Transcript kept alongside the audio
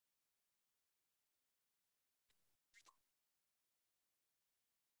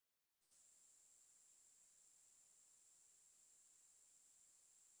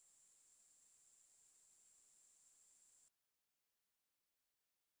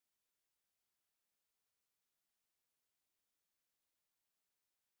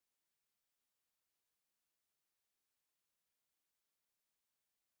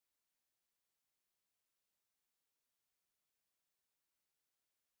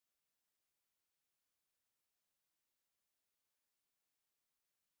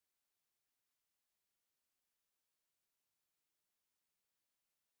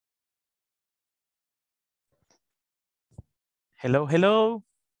Hello, hello.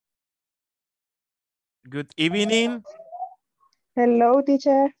 Good evening. Hello,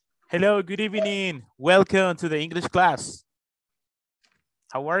 teacher. Hello, good evening. Welcome to the English class.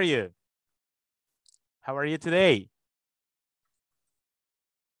 How are you? How are you today?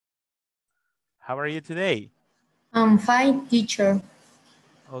 How are you today? I'm fine, teacher.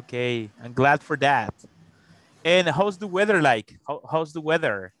 Okay, I'm glad for that. And how's the weather like? How's the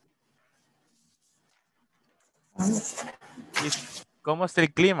weather? ¿Cómo está el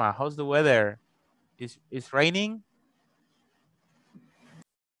clima? How's the weather? Is raining?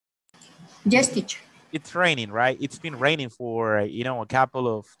 Yes, teacher. It's raining, right? It's been raining for, a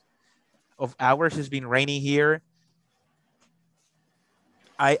couple of hours. It's been raining here.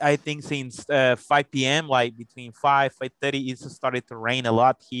 I think since 5 p.m., like between 5:30, it started to rain a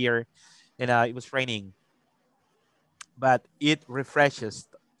lot here, and it was raining, but it refreshes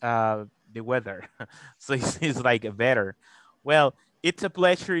the weather, so it's like better. Well, it's a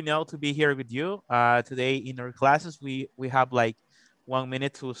pleasure, to be here with you today in our classes. We have like 1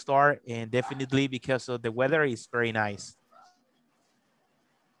 minute to start, and definitely because of the weather is very nice.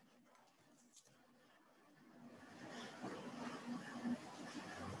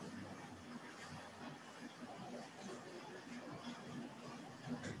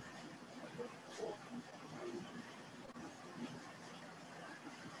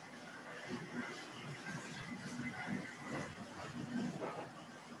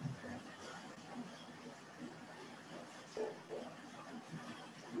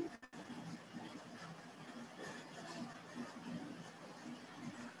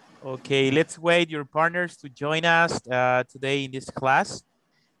 Okay, let's wait your partners to join us today in this class.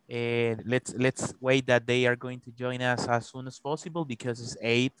 And let's wait that they are going to join us as soon as possible because it's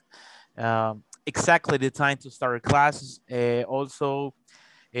 8. Exactly the time to start our classes. Also,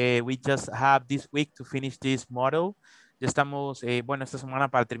 we just have this week to finish this model. Ya estamos, bueno, esta semana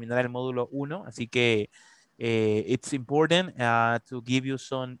para terminar el módulo 1, así que it's important to give you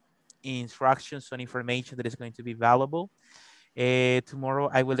some instructions, some information that is going to be valuable. Tomorrow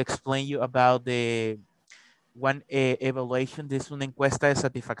I will explain you about the one evaluation. Es una encuesta de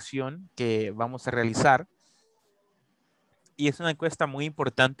satisfacción que vamos a realizar. Y es una encuesta muy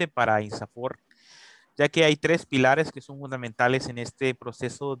importante para INSAFORP, ya que hay 3 pilares que son fundamentales en este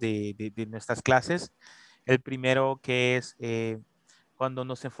proceso de nuestras clases. El primero que es cuando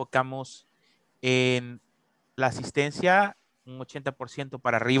nos enfocamos en la asistencia, un 80%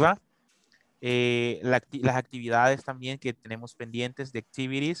 para arriba. Las actividades también que tenemos pendientes de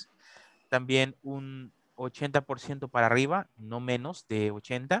activities, también un 80% para arriba, no menos de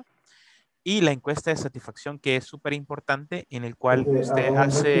 80. Y la encuesta de satisfacción, que es súper importante, en el cual usted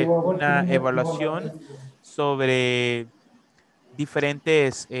hace una evaluación sobre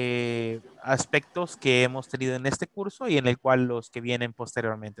diferentes aspectos que hemos tenido en este curso y en el cual los que vienen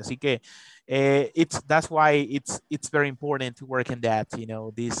posteriormente. Así que that's why it's very important to work in that,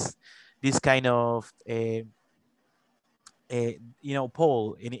 this kind of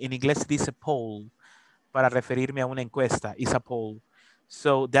poll. En inglés se dice poll para referirme a una encuesta, is a poll.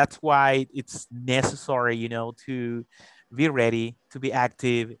 So that's why it's necessary, to be ready, to be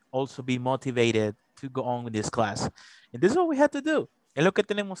active, also be motivated to go on with this class. And this is what we have to do. Es lo que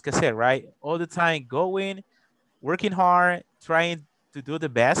tenemos que hacer, right? All the time going, working hard, trying to do the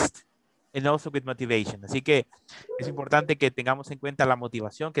best, and also with motivation. Así que es importante que tengamos en cuenta la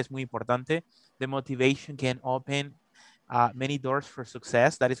motivación, que es muy importante. The motivation can open many doors for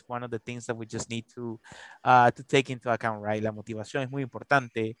success. That is one of the things that we just need to take into account, right? La motivación es muy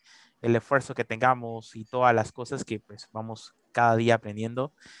importante, el esfuerzo que tengamos y todas las cosas que pues vamos cada día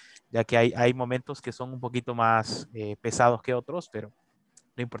aprendiendo, ya que hay momentos que son un poquito más pesados que otros, pero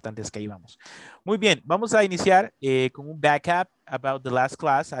lo importante es que ahí vamos. Muy bien, vamos a iniciar con un backup about the last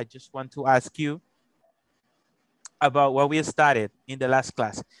class. I just want to ask you about what we started in the last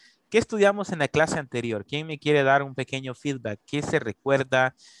class. ¿Qué estudiamos en la clase anterior? ¿Quién me quiere dar un pequeño feedback? ¿Qué se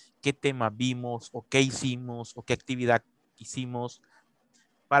recuerda? ¿Qué tema vimos? ¿O qué hicimos? ¿O qué actividad hicimos?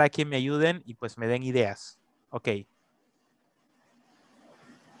 Para que me ayuden y pues me den ideas. Ok.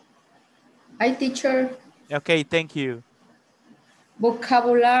 Hi, teacher. Ok, thank you.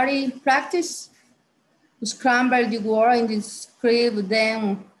 Vocabulary practice. Scramble the word and describe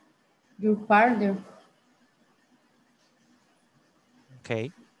them your partner.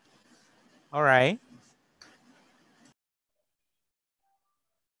 Okay. All right.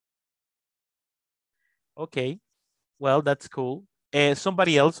 Okay. Well, that's cool.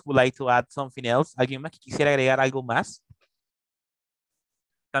 Somebody else would like to add something else? ¿Alguien más que quisiera agregar algo más?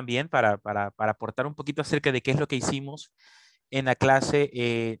 También para aportar un poquito acerca de qué es lo que hicimos en la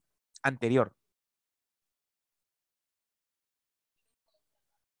clase anterior.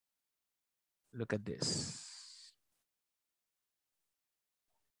 Look at this.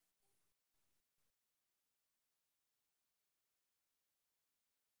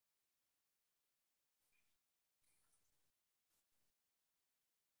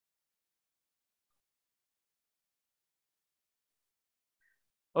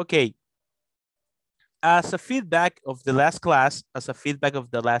 Okay. As a feedback of the last class,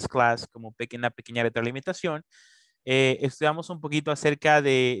 como pequeña retroalimentación, estudiamos un poquito acerca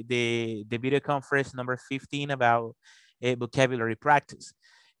de video conference number 15 about vocabulary practice.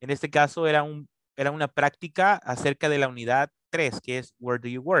 En este caso era una práctica acerca de la unidad 3, que es where do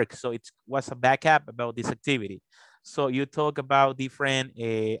you work? So it was a backup about this activity. So you talk about different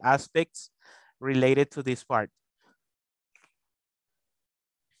aspects related to this part.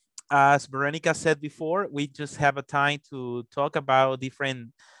 As Veronica said before, we just have a time to talk about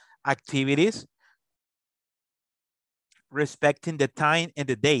different activities respecting the time and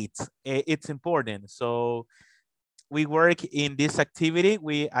the dates. It's important. So we work in this activity.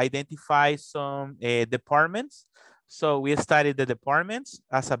 We identify some departments. So we studied the departments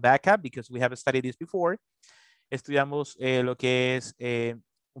as a backup because we have studied this before. Estudiamos lo que es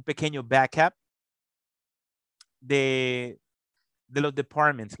un pequeño backup de los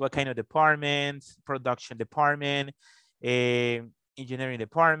departments. What kind of departments? Production department, engineering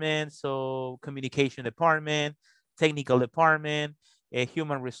department, so communication department, technical department,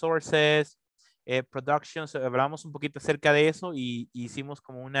 human resources, production. So, hablamos un poquito acerca de eso y hicimos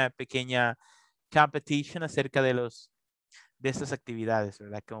como una pequeña competition acerca de estas actividades,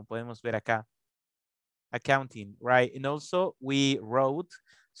 ¿verdad? Como podemos ver acá. Accounting, right? And also we wrote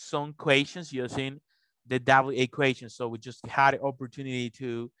some questions using the W equation. So we just had an opportunity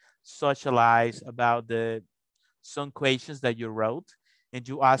to socialize about some questions that you wrote and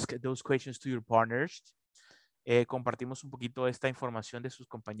you ask those questions to your partners. Compartimos un poquito esta información de sus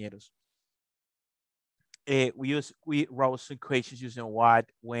compañeros. We wrote some questions using what,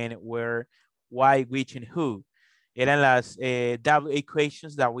 when, where, why, which, and who. Eran las W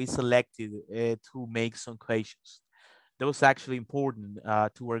equations that we selected to make some questions. That was actually important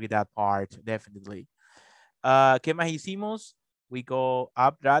to work that part, definitely. ¿Qué más hicimos? We go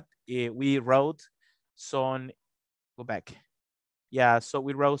up that. We wrote some, go back. Yeah, so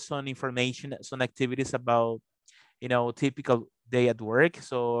we wrote some information, some activities about, typical day at work.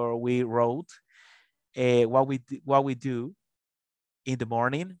 So we wrote what we do in the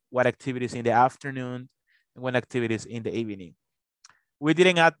morning, what activities in the afternoon, and what activities in the evening. We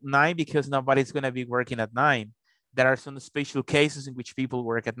didn't add 9 because nobody's going to be working at 9. There are some special cases in which people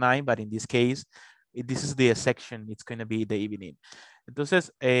work at 9, but in this case, this is the section, it's going to be the evening.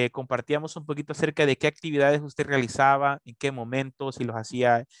 Entonces, compartíamos un poquito acerca de qué actividades usted realizaba, en qué momentos, si los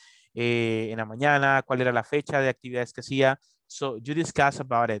hacía en la mañana, cuál era la fecha de actividades que hacía. So you discuss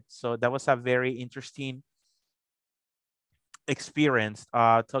about it. So that was a very interesting experience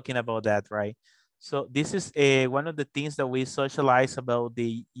talking about that, right? So this is one of the things that we socialize about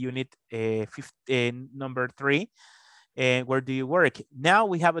the unit number 3. Where do you work? Now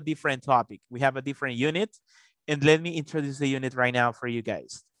we have a different topic. We have a different unit. And let me introduce the unit right now for you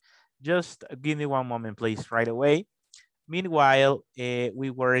guys. Just give me one moment, please, right away. Meanwhile, we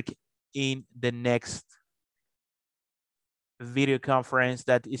work in the next video conference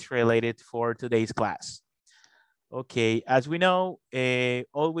that is related for today's class. Okay, as we know,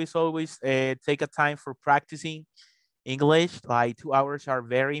 always take a time for practicing English. Like 2 hours are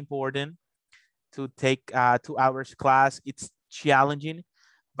very important to take 2 hours class. It's challenging,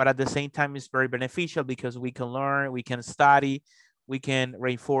 but at the same time, it's very beneficial because we can learn, we can study, we can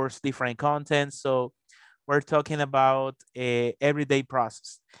reinforce different content. So we're talking about a everyday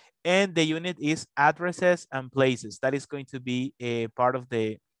process. And the unit is addresses and places. That is going to be a part of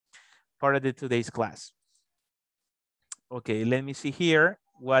the today's class. Okay, let me see here.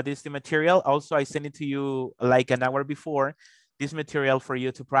 What is the material? Also, I sent it to you like an hour before. This material for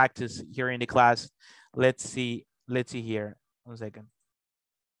you to practice here in the class. Let's see here. 1 second.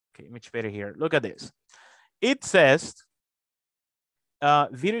 Okay, much better here. Look at this. It says,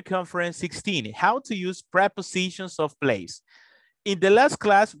 video conference 16, how to use prepositions of place. In the last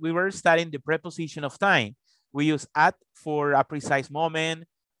class, we were studying the preposition of time. We use at for a precise moment,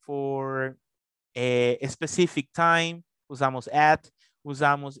 for a specific time. Usamos at,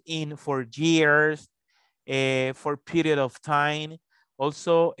 usamos in for years, for period of time.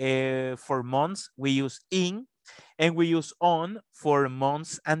 Also, for months, we use in, and we use on for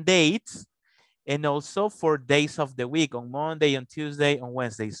months and dates, and also for days of the week, on Monday, on Tuesday, on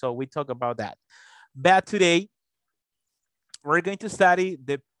Wednesday. So we talk about that. But today, we're going to study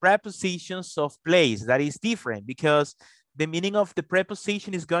the prepositions of place. That is different because the meaning of the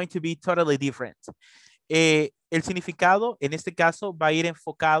preposition is going to be totally different. El significado, en este caso, va a ir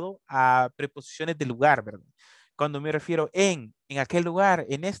enfocado a preposiciones de lugar, ¿verdad? Cuando me refiero en aquel lugar,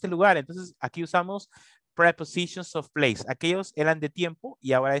 en este lugar, entonces aquí usamos prepositions of place. Aquellos eran de tiempo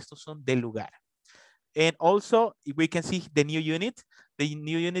y ahora estos son de lugar. And also, we can see the new unit. The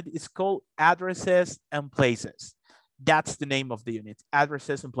new unit is called addresses and places. That's the name of the unit,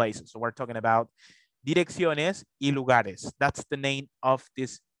 addresses and places. So we're talking about direcciones y lugares. That's the name of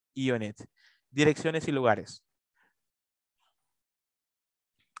this unit. Direcciones y lugares.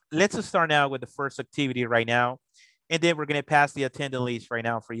 Let's start now with the first activity right now. And then we're going to pass the attendance list right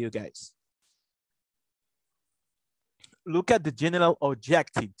now for you guys. Look at the general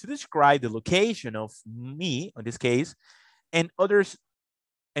objective to describe the location of me, in this case, and others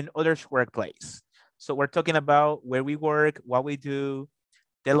workplace. So we're talking about where we work, what we do,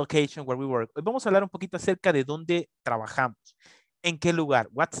 the location where we work. Hoy vamos a hablar un poquito acerca de dónde trabajamos. ¿En qué lugar?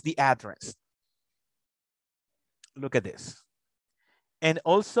 What's the address? Look at this. And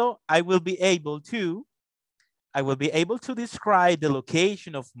also, I will be able to describe the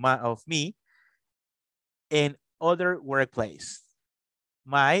location of me in other workplace.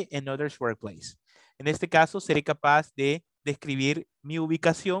 My and others workplace. En este caso, seré capaz de describir mi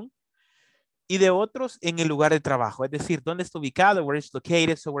ubicación y de otros en el lugar de trabajo. Es decir, dónde está ubicado, where it's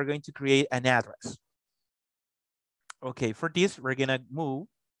located. So we're going to create an address. Okay, for this, we're going to move.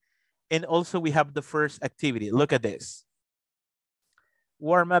 And also we have the first activity. Look at this.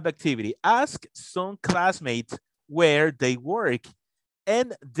 Warm-up activity. Ask some classmates where they work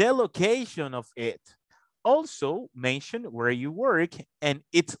and the location of it. Also mention where you work and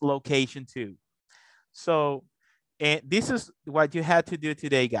its location too. So this is what you had to do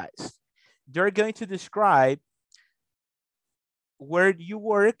today, guys. You're going to describe where you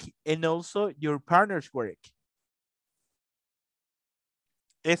work and also your partner's work.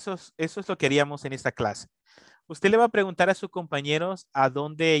 Eso es lo que haríamos en esta clase. Usted le va a preguntar a sus compañeros a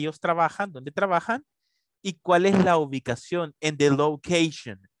dónde ellos trabajan, dónde trabajan y cuál es la ubicación, and the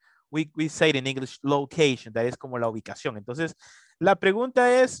location. We say it in English, location, that es como la ubicación. Entonces, la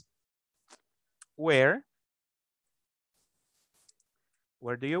pregunta es, where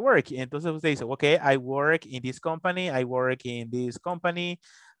do you work? Y entonces usted dice, okay, I work in this company, I work in this company,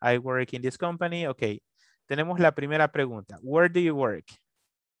 I work in this company. Okay, tenemos la primera pregunta, where do you work?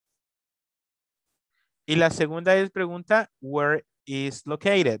 Y la segunda es pregunta, where is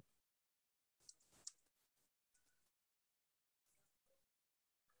located?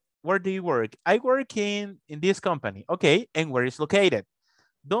 Where do you work? I work in this company. Okay, and where is located?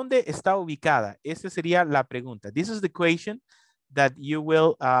 ¿Dónde está ubicada? Esa sería la pregunta. This is the question that you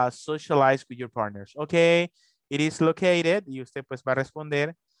will socialize with your partners. Okay, it is located. Y usted pues va a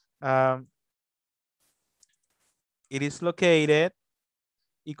responder. It is located.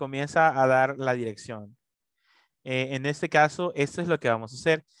 Y comienza a dar la dirección. En este caso, esto es lo que vamos a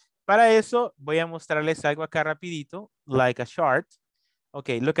hacer. Para eso, voy a mostrarles algo acá rapidito, like a chart. Ok,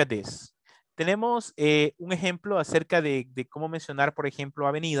 look at this. Tenemos un ejemplo acerca de cómo mencionar, por ejemplo,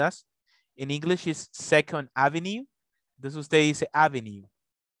 avenidas. En English is Second Avenue. Entonces usted dice Avenue.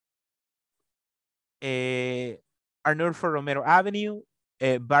 Arnulfo Romero Avenue,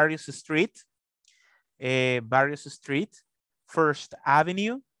 Barrios Street, First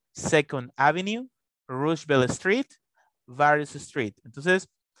Avenue, Second Avenue, Roosevelt Street, Barrios Street. Entonces,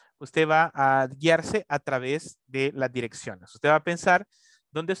 usted va a guiarse a través de las direcciones. Usted va a pensar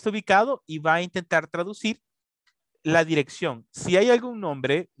dónde está ubicado y va a intentar traducir la dirección. Si hay algún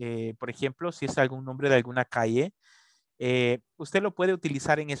nombre, por ejemplo, si es algún nombre de alguna calle, usted lo puede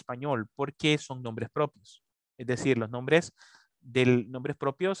utilizar en español porque son nombres propios. Es decir, los nombres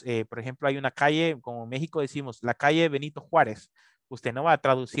propios, por ejemplo, hay una calle, como en México decimos, la calle Benito Juárez. Usted no va a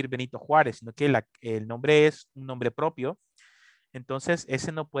traducir Benito Juárez, sino que el nombre es un nombre propio. Entonces,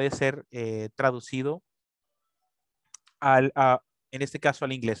 ese no puede ser traducido en este caso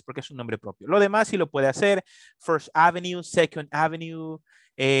al inglés, porque es un nombre propio. Lo demás sí lo puede hacer. First Avenue, Second Avenue,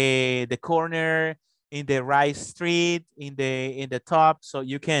 the corner, in the right street, in the top. So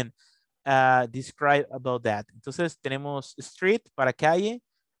you can describe about that. Entonces tenemos street para calle,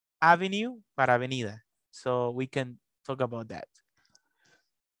 avenue para avenida. So we can talk about that.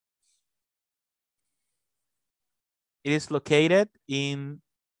 It is located and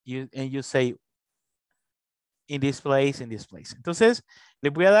you say in this place, in this place. Entonces,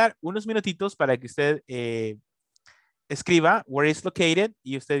 le voy a dar unos minutitos para que usted escriba where is located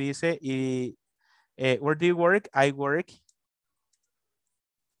y usted dice, where do you work? I work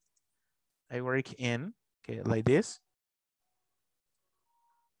in, okay, like this.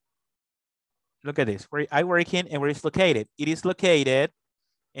 Look at this. Where I work in and where it's located. It is located,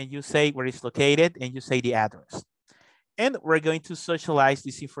 and you say where it's located, and you say the address. And we're going to socialize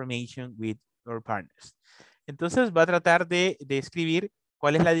this information with our partners. Entonces va a tratar de escribir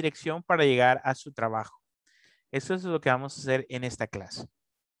cuál es la dirección para llegar a su trabajo. Eso es lo que vamos a hacer en esta clase.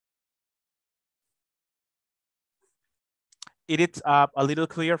 It is a little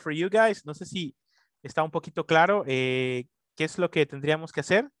clear for you guys. No sé si está un poquito claro qué es lo que tendríamos que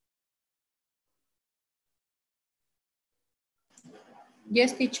hacer.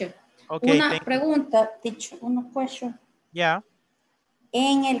 Yes, teacher. Okay, Una pregunta, teacher, una question. Yeah.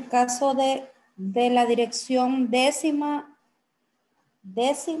 En el caso de la dirección décima,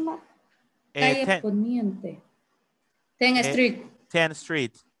 calle Poniente. 10th Street. 10th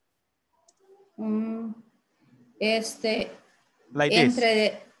Street. Like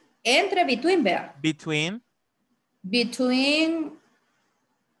Entre between, ¿verdad? Between 19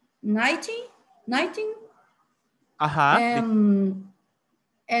 Ajá.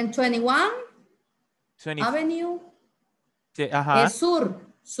 and 21 Avenue. Ajá. Sur.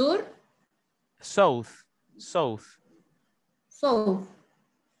 South.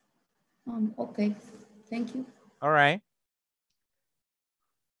 Okay, thank you. All right.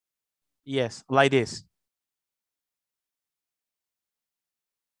 Yes, like this.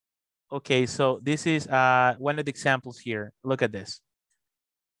 Okay, so this is one of the examples here. Look at this.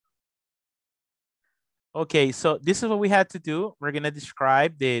 Okay, so this is what we had to do. We're gonna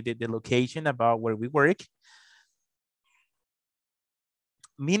describe the location about where we work.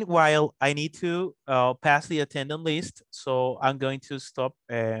 Meanwhile, I need to pass the attendance list. So I'm going to stop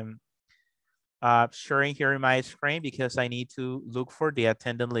sharing here in my screen because I need to look for the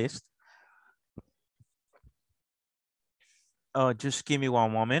attendance list. Just give me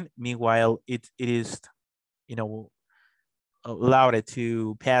one moment. Meanwhile, it is, allowed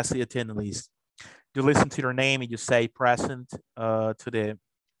to pass the attendance list. You listen to your name and you say present to the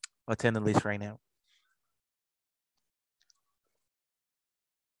attendance list right now.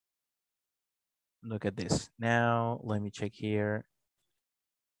 Look at this. Now, let me check here.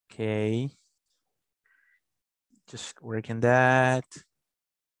 Okay. Just work on that.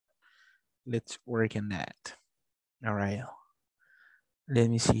 Let's work on that. All right. Let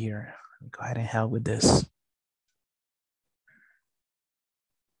me see here. Let me go ahead and help with this.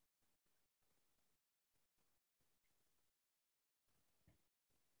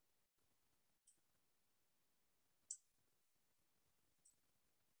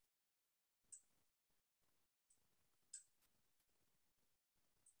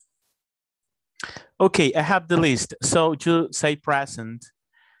 Okay, I have the list. So you say present.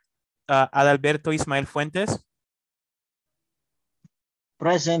 Adalberto Ismael Fuentes.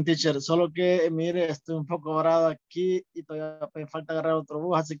 Present, teacher. Solo que, mire, estoy un poco varado aquí y todavía me falta agarrar otro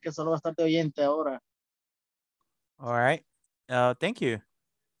bus, así que solo va a estar de oyente ahora. All right. Thank you.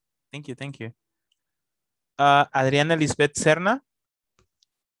 Thank you. Adriana Lisbeth Serna.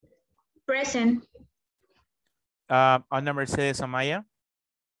 Present. Ana Mercedes Amaya.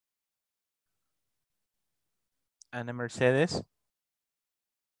 Ana Mercedes.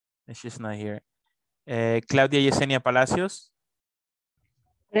 She's not here. Claudia Yesenia Palacios.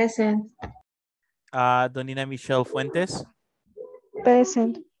 Present. Donina Michelle Fuentes.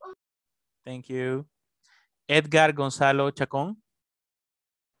 Present. Thank you. Edgar Gonzalo Chacón.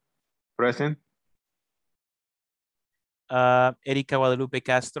 Present. Erika Guadalupe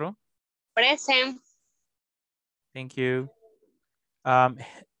Castro. Present. Thank you.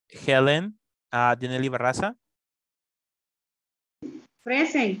 Helen Dinelli Barraza.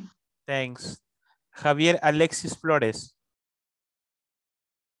 Present. Thanks. Javier Alexis Flores.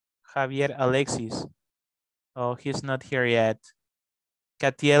 Javier Alexis. Oh, he's not here yet.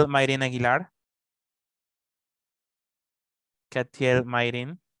 Catiel Mayrin Aguilar. Catiel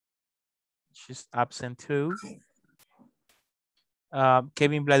Mayrin. She's absent too.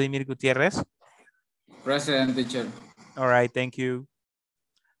 Kevin Vladimir Gutierrez. Present, teacher. All right, thank you.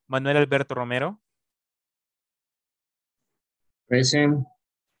 Manuel Alberto Romero. Present.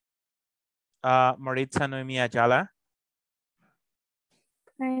 Maritza Noemi Ayala.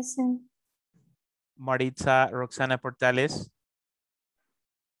 Present. Maritza Roxana Portales.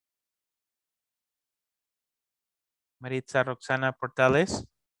 Maritza Roxana Portales.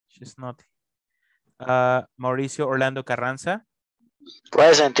 She's not. Mauricio Orlando Carranza.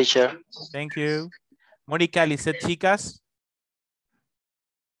 Present, teacher. Thank you. Mónica Lisset Chicas.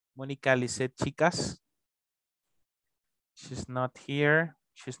 Mónica Lisset Chicas. She's not here.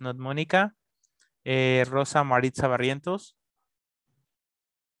 She's not Mónica. Rosa Maritza Barrientos.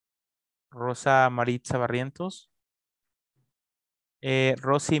 Rosa Maritza Barrientos.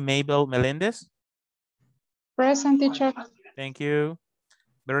 Rosy Mabel Melendez. Present, teacher. Thank you.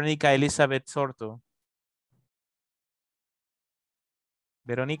 Verónica Elizabeth Sorto.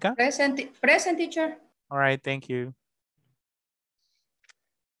 Verónica. Present, teacher. All right, thank you.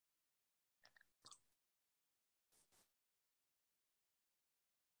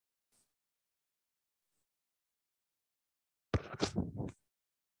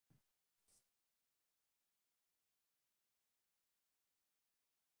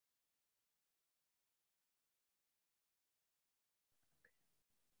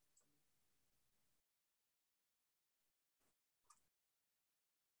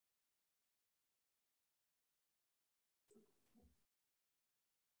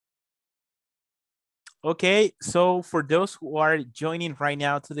 Okay, so for those who are joining right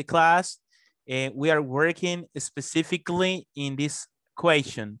now to the class, we are working specifically in this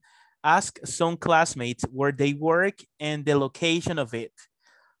question. Ask some classmates where they work and the location of it.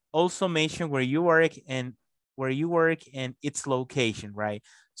 Also mention where you work and its location, right?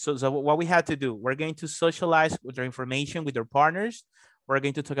 So what we had to do, we're going to socialize with our information with our partners. We're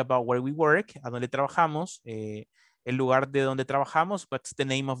going to talk about where we work, a donde trabajamos, el lugar de donde trabajamos, what's the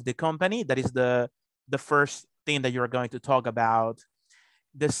name of the company. That is the first thing that you're going to talk about.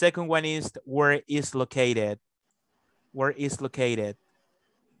 The second one is where is located. Where is located.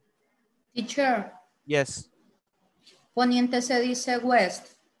 Teacher. Yes. Poniente se dice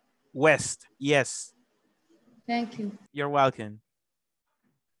west. West, yes. Thank you. You're welcome.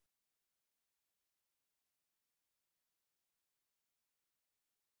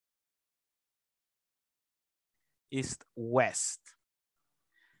 East, west.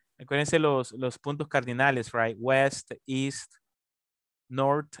 Acuérdense los puntos cardinales, right? West, east,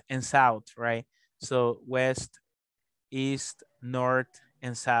 north, and south, right? So west, east, north,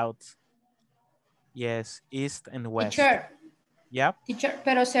 and south. Yes, east and west. Teacher. Yep. Teacher,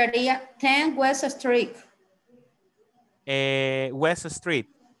 pero sería 10 West Street. West Street.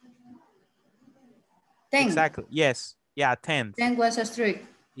 10. Exactly. Yes. Yeah, 10th. 10 West Street.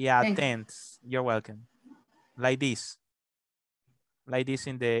 Yeah, Thank 10th. You're welcome. Like this. Like this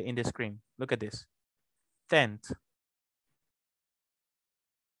in the screen. Look at this. 10th.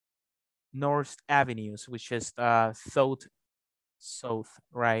 North Avenues, which is south,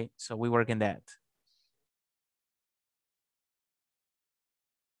 right? So we work in that.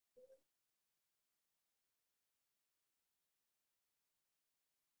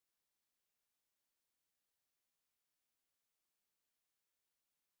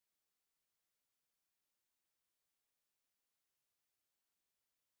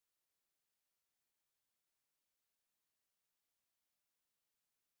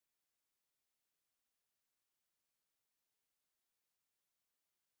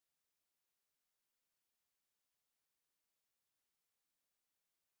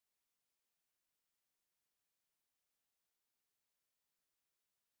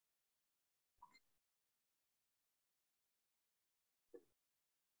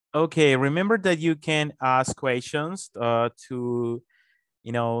 Okay, remember that you can ask questions to,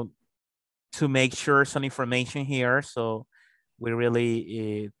 to make sure some information here. So we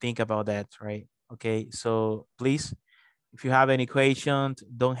really think about that, right? Okay, so please, if you have any questions,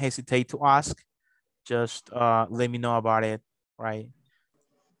 don't hesitate to ask. Just let me know about it, right?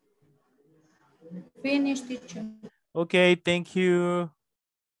 Finish, teacher. Okay, thank you,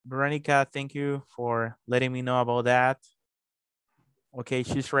 Veronica. Thank you for letting me know about that. Okay,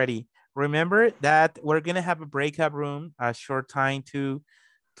 she's ready. Remember that we're gonna have a breakout room, a short time to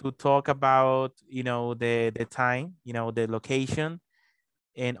talk about, the time, the location,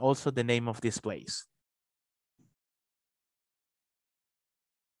 and also the name of this place.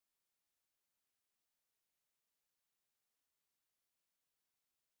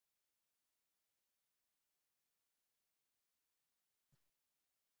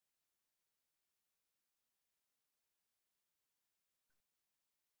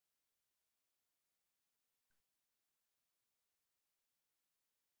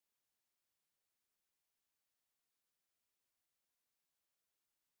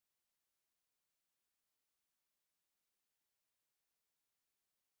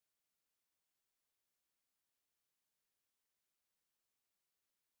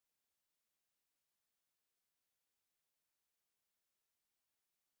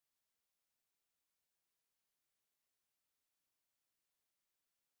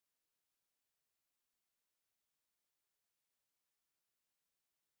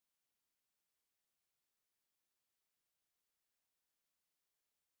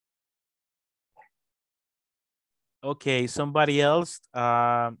 Okay, somebody else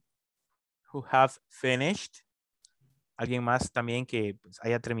who have finished. ¿Alguien más también que pues,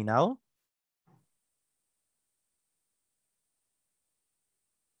 haya terminado?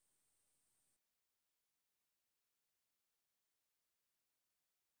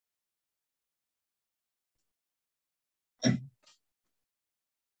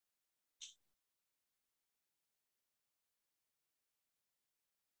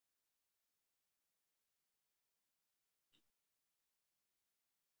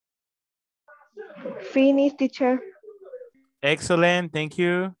 Finish, teacher. Excellent, thank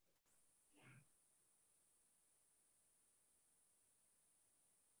you.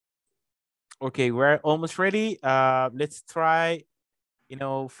 Okay, we're almost ready. Let's try,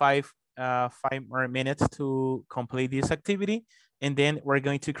 5 more minutes to complete this activity. And then we're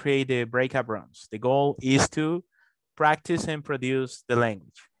going to create the breakout rooms. The goal is to practice and produce the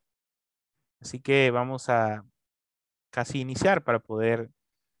language. Así que vamos a casi iniciar para poder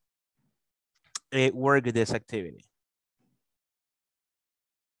work this activity.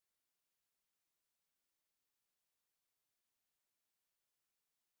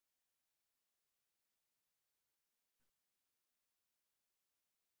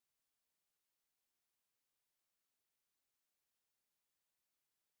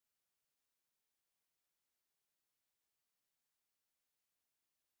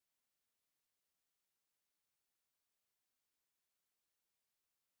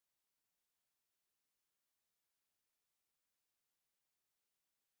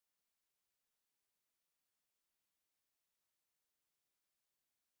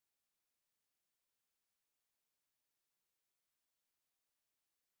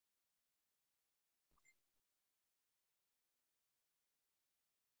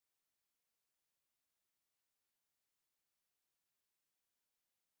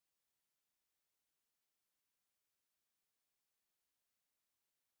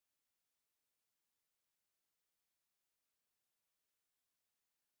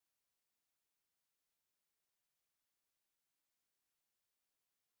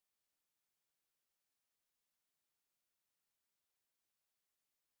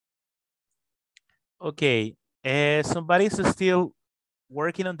 Okay, somebody's still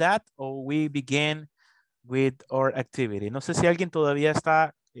working on that or we begin with our activity. No sé si alguien todavía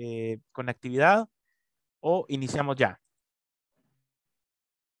está con actividad o iniciamos ya.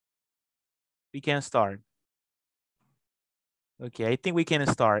 We can start. Okay, I think we can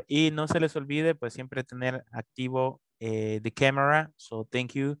start. Y no se les olvide, pues siempre tener activo the camera. So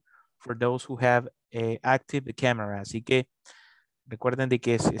thank you for those who have active the camera. Así que recuerden de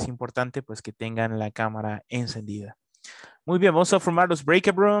que es importante pues que tengan la cámara encendida. Muy bien, vamos a formar los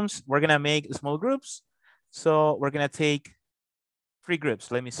breakout rooms. We're gonna make small groups. So we're gonna take 3 groups.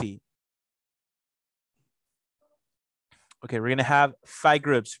 Let me see. Okay, we're gonna have 5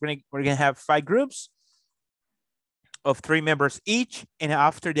 groups. We're gonna have 5 groups of 3 members each. And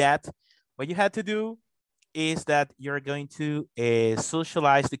after that, what you had to do is that you're going to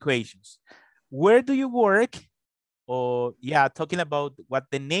socialize the equations. Where do you work? Or yeah, talking about what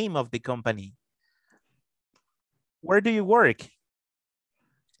the name of the company. Where do you work?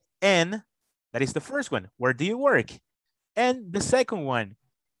 And that is the first one. Where do you work? And the second one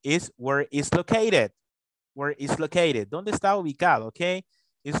is where is located. Where is located. ¿Dónde está ubicado? Okay.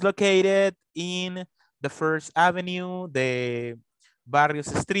 It's located in the First Avenue, the Barrios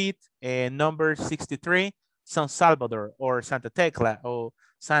Street, number 63, San Salvador, or Santa Tecla, or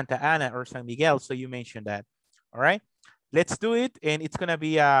Santa Ana, or San Miguel. So you mentioned that. All right. Let's do it. And it's going to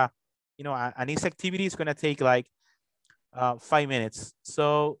be an easy activity. It's going to take like 5 minutes.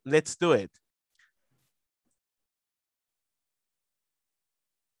 So let's do it.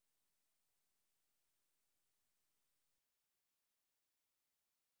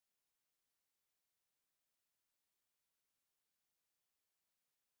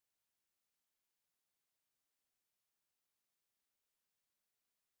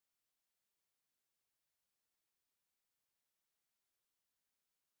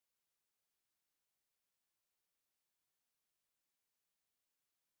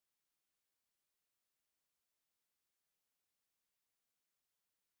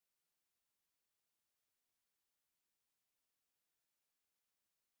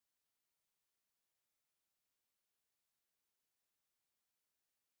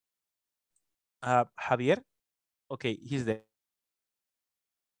 Javier. Okay, he's there.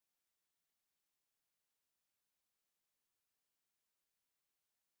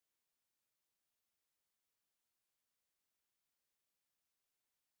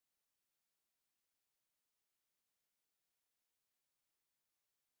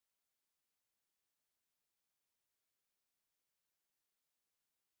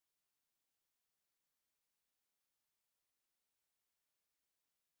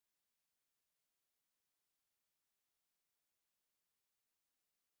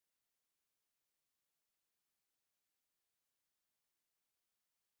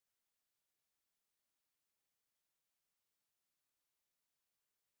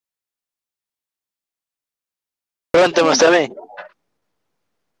 Pregúnteme usted a mí.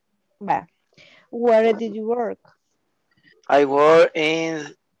 Va. Where did you work? I work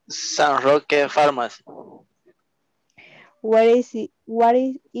in San Roque Pharmacy. Where is it? What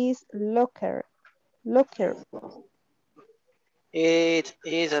is locker? Locker. It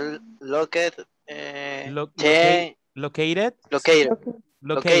is located Located? located.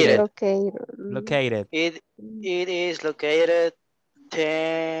 Located. Locator. Located. It is located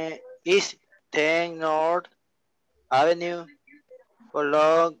 10 North Avenue,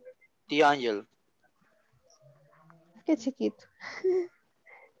 Colón, the Angel. Qué chiquito.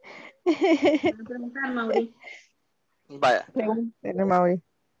 Preguntar, Mauri. Vaya. Pregúntale, Mauri.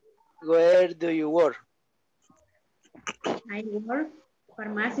 Where do you work? I work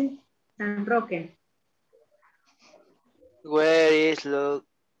pharmacy San Roque. Where is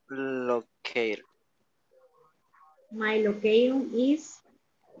located? My location is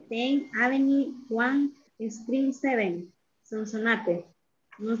 10 Avenue 1 Stream 7, Sonsonate.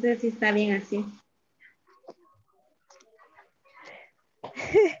 No sé si está bien así.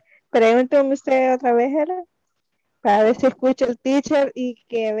 Pregúntame usted otra vez, Helen, para ver si escucho el teacher y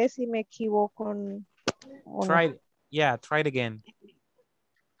que a ver si me equivoco o no. Try it. Yeah, try it again.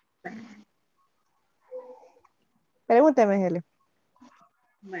 Pregúntame, Helen.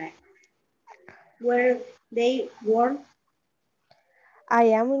 Right. Where they work. I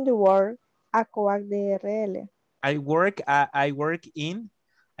am in the work a coac de RL. I work in.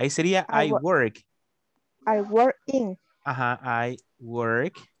 Ahí sería I I work. I work in. Ajá, I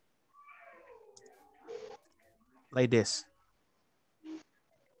work. Like this.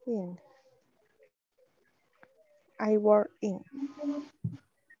 In. I work in.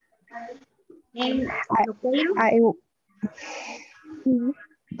 En location.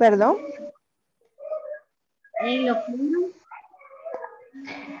 Perdón. En location.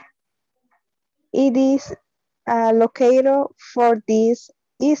 It is located for this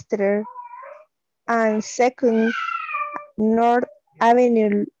Easter and second North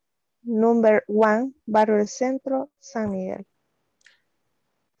Avenue number 1, Barrio Centro, San Miguel.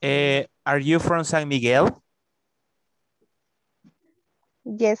 Are you from San Miguel?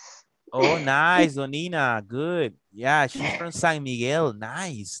 Yes. Oh, nice, Donina. Good. Yeah, she's from San Miguel.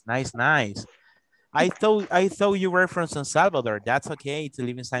 Nice, nice, nice. I thought you were from San Salvador. That's okay to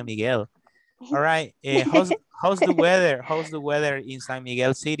live in San Miguel. All right. How's the weather? How's the weather in San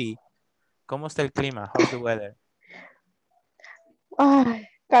Miguel City? ¿Cómo está el clima? How's the weather? Ay,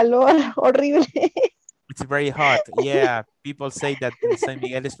 calor horrible. It's very hot. Yeah, people say that in San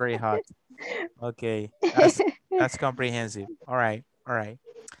Miguel is very hot. Okay, that's comprehensive. All right, all right.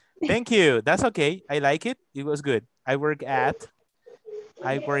 Thank you. That's okay. I like it. It was good. I work at.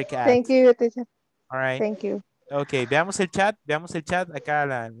 Thank you, teacher. All right. Thank you. Okay, veamos el chat. Veamos el chat.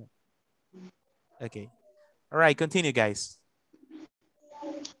 Acá Okay. All right, continue, guys.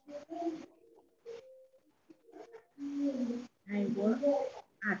 I work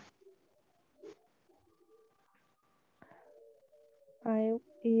at. I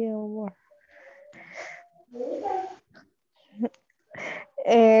work.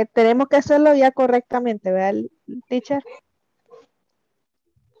 Tenemos que hacerlo ya correctamente, ¿verdad, teacher?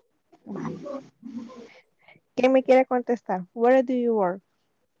 ¿Quién me quiere contestar? Where do you work?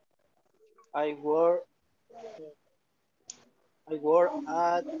 I work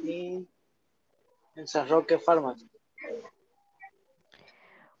at in San Roque Pharmacy.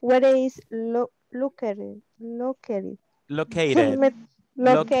 Where is located? Located. Located.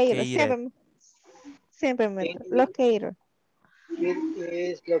 Siempre me located. It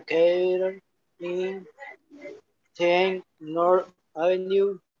is located in 10 North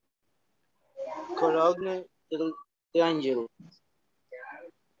Avenue, Colón, the Angel.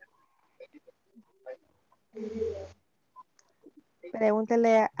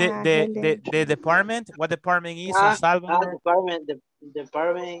 Pregúntale a The department, what department is San Salvador?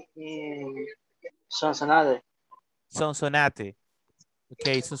 Department in Sonsonate. Sonsonate.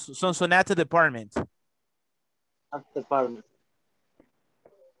 Okay, so Sonsonate department. Department.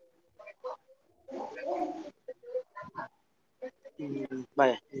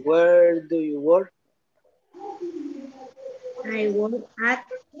 Vaya. Where do you work? I work at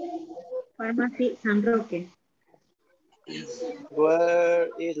Pharmacy San Roque. Where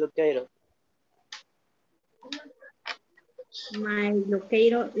is located? My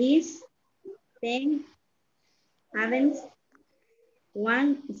location is 10 Avenue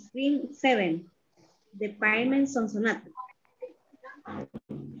 1 Stream 7, Department Sonsonate.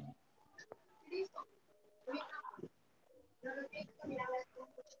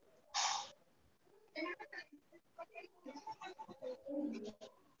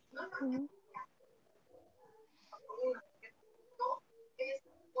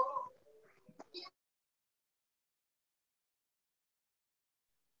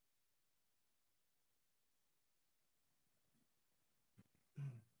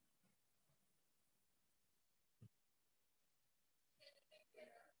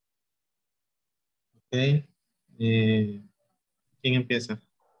 Ok. ¿Quién empieza?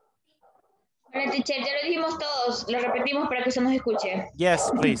 Bueno, teacher, ya lo dijimos todos, lo repetimos para que usted nos escuche.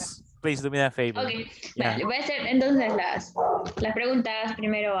 Yes, please. Please do me that favor. Ok, Yeah. vale, voy a hacer entonces las preguntas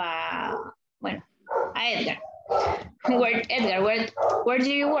primero bueno, a Edgar. Edgar, where do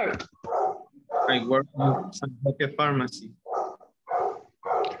you work? I work in San Roque Pharmacy.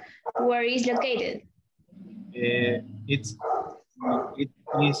 Where is located? It is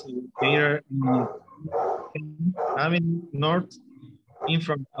located in Avenue North in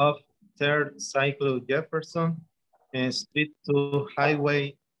front of 3rd Cycle Jefferson and Street to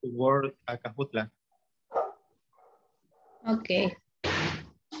Highway toward Acajutla. Ok.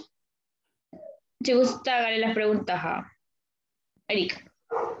 Si gusta, hágale las preguntas a Erika.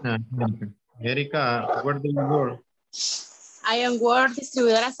 Erika, where do you work? I am work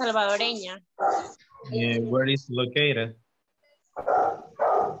distribuidora salvadoreña. Where is located?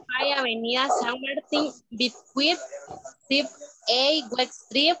 Hay Avenida San Martín, between Strip A, West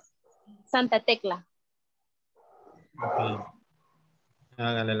Strip, Santa Tecla. Okay.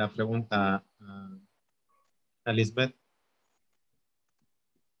 Hágale la pregunta a Lisbeth.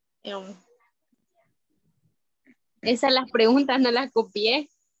 Esas las preguntas no las copié.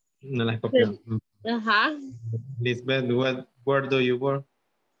 No las copió. Ajá. Lisbeth, where do you work?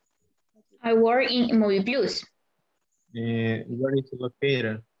 I work in Movie Plus. Where is it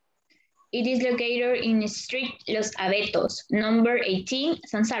located? It is located in Street Los Abetos, number 18,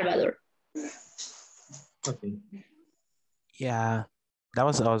 San Salvador. Okay. Yeah, that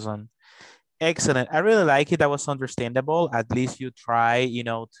was awesome. Excellent. I really like it. That was understandable. At least you try,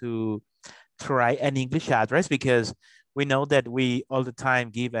 to try an English address, because we know that we all the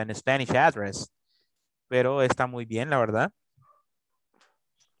time give an Spanish address. Pero está muy bien, la verdad.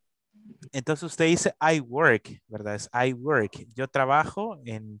 Entonces usted dice I work, ¿verdad? Es I work. Yo trabajo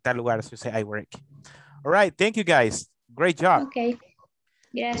en tal lugar. So you say I work. All right. Thank you, guys. Great job. Okay.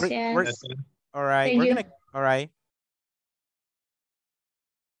 Gracias. All right. Thank you. All right.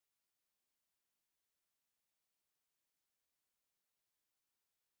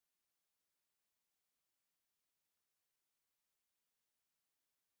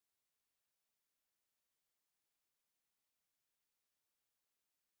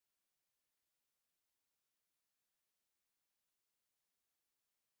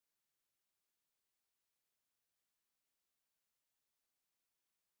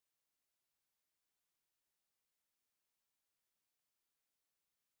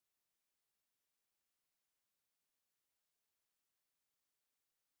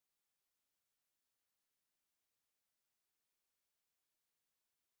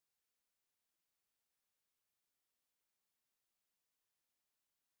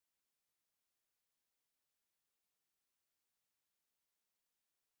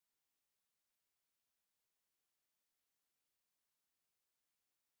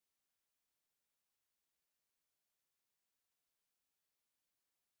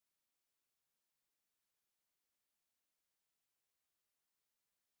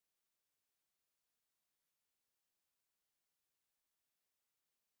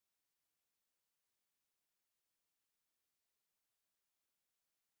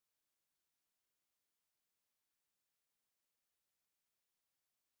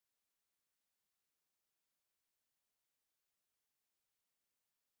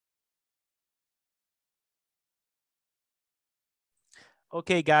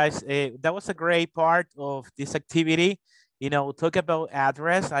 Okay, guys, that was a great part of this activity. Talk about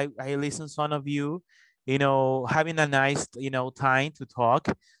address. I listen some of you, having a nice, time to talk.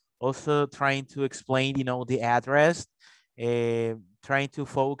 Also trying to explain, the address, trying to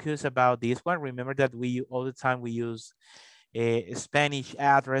focus about this one. Remember that all the time we use Spanish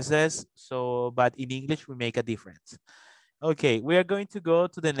addresses. So, but in English, we make a difference. Okay, we are going to go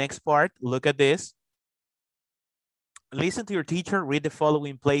to the next part. Look at this. Listen to your teacher, read the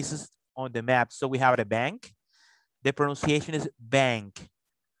following places on the map. So we have a bank. The pronunciation is bank.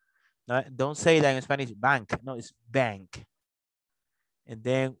 No, don't say that in Spanish, bank. No, it's bank. And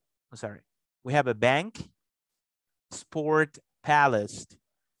then, I'm sorry, we have a bank, sport palace.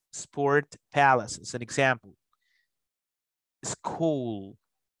 Sport palace is an example. School,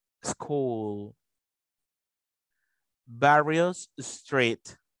 school. Barrios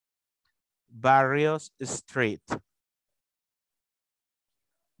street, Barrios street.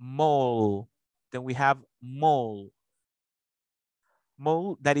 Mall, then we have mall.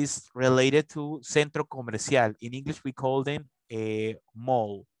 Mall that is related to centro comercial. In English, we call them a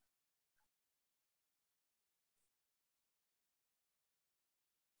mall.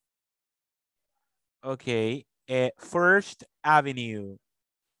 Okay, First Avenue.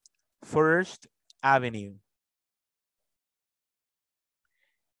 First Avenue.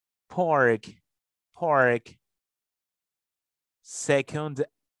 Park, Park. Second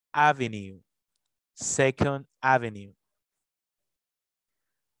Avenue, Second Avenue.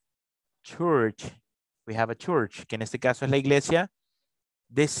 Church, we have a church, que en este caso es la iglesia.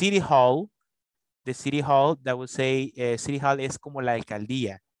 The City Hall, that would say, City Hall es como la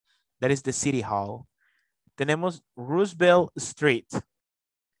alcaldía. That is the City Hall. Tenemos Roosevelt Street,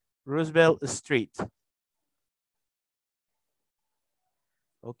 Roosevelt Street.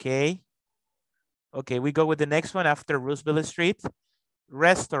 Okay. Okay, we go with the next one after Roosevelt Street.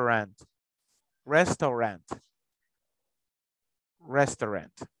 Restaurant, restaurant,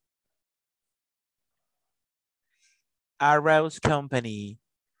 restaurant. Arrows Company,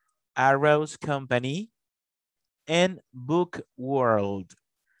 Arrows Company. And Book World,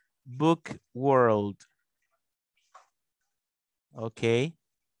 Book World. Okay.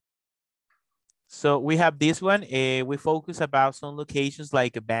 So we have this one. We focus about some locations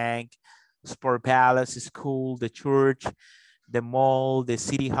like a bank, sport palace, school, the church, the mall, the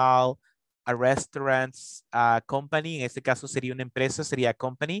city hall, a restaurant, a company. En este caso sería una empresa, sería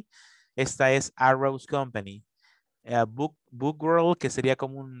company. Esta es Arrows Company. Book World, que sería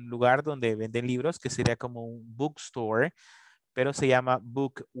como un lugar donde venden libros, que sería como un bookstore, pero se llama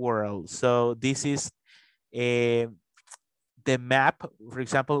Book World. So this is the map. For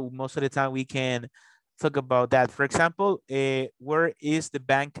example, most of the time we can talk about that. For example, where is the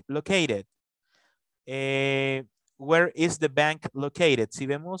bank located? Where is the bank located? Si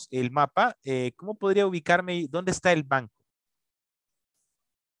vemos el mapa, ¿cómo podría ubicarme? ¿Dónde está el banco?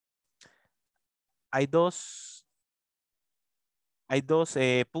 Hay dos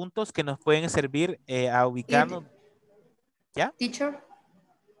puntos que nos pueden servir a ubicarnos. ¿Ya? Teacher?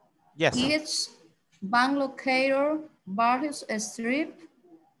 Yes. It's bank locator, Barrios Street,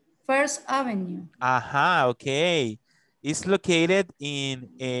 First Avenue. Aha, okay. It's located in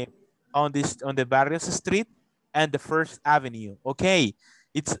on the Barrios Street and the First Avenue. Okay.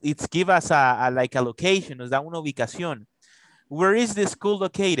 It's give us a like a location, nos da una ubicación. Where is the school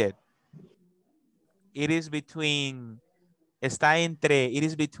located? It is between, está entre, it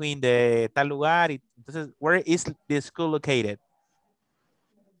is between the tal lugar. Entonces, where is the school located?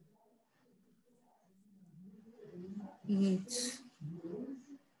 It's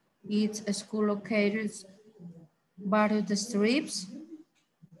a school located Barrios Streets,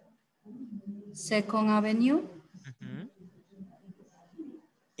 Second Avenue. Mm-hmm.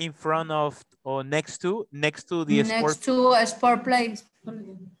 In front of or next to the next to a sport place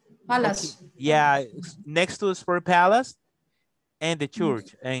palace. Okay. Yeah, next to the sport palace and the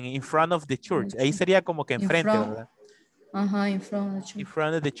church, and in front of the church. Ahí sería como que enfrente, ¿verdad? In front of the church. In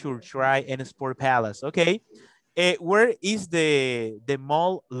front of the church, right? And a sport palace. Okay. Where is the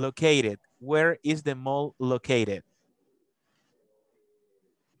mall located? Where is the mall located?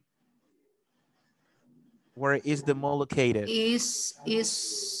 Where is the mall located? Is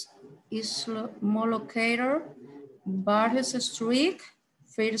mall located Barrios Street,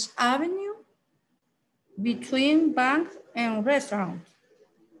 First Avenue, between bank and restaurant.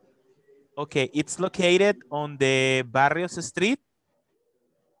 Okay, it's located on the Barrios Street.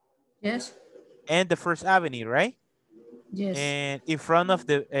 Yes. And the First Avenue, right? Yes. And in front of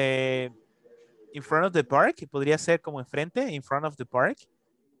the park, podría ser como enfrente, in front of the park.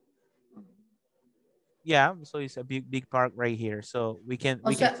 Yeah, so it's a big park right here. So we can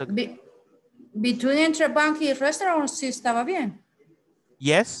between entre bank y restaurant sí estaba bien.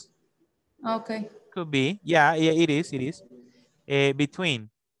 Yes. Okay. Could be. Yeah, it is. Between.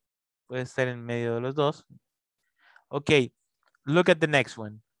 Puede estar en medio de los dos. Okay. Look at the next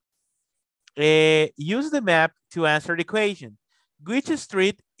one. Use the map to answer the question. Which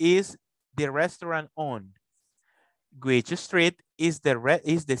street is the restaurant on? Which street is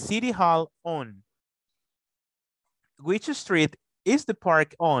the city hall on? Which street is the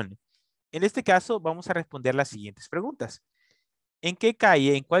park on? En este caso, vamos a responder las siguientes preguntas. ¿En qué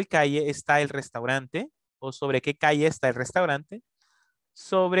calle, en cuál calle está el restaurante? ¿O sobre qué calle está el restaurante?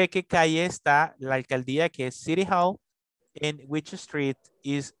 ¿Sobre qué calle está la alcaldía, que es City Hall? And which street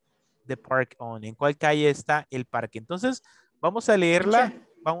is the park on? ¿En cuál calle está el parque? Entonces, vamos a leerla.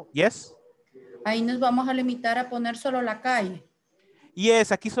 Yes. Ahí nos vamos a limitar a poner solo la calle.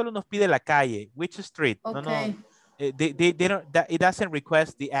 Yes, aquí solo nos pide la calle. Which street? Okay. No. They don't, it doesn't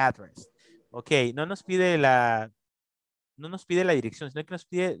request the address. Okay, no nos pide la dirección, sino que nos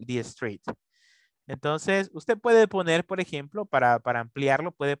pide the street. Entonces, usted puede poner, por ejemplo, para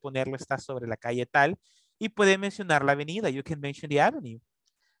ampliarlo, puede ponerlo, está sobre la calle tal, y puede mencionar la avenida. You can mention the avenue.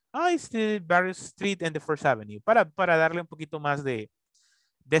 It's the Barrios Street and the First Avenue. Para darle un poquito más de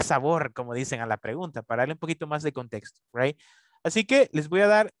de sabor, como dicen a la pregunta, para darle un poquito más de contexto, right? Así que les voy a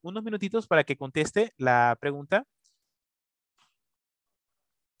dar unos minutitos para que conteste la pregunta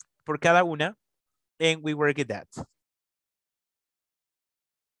por cada una, and we work it out.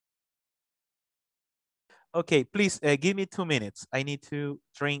 Okay, please give me 2 minutes. I need to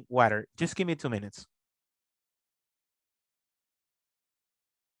drink water. Just give me 2 minutes.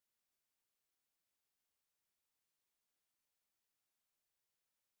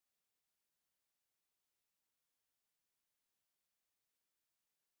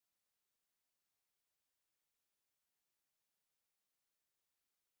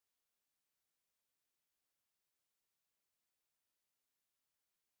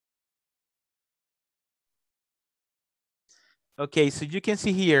 Okay, so you can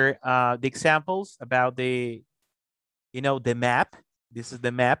see here the examples about the, the map. This is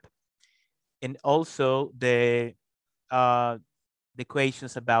the map. And also the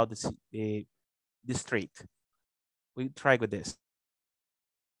equations about the street. We try with this.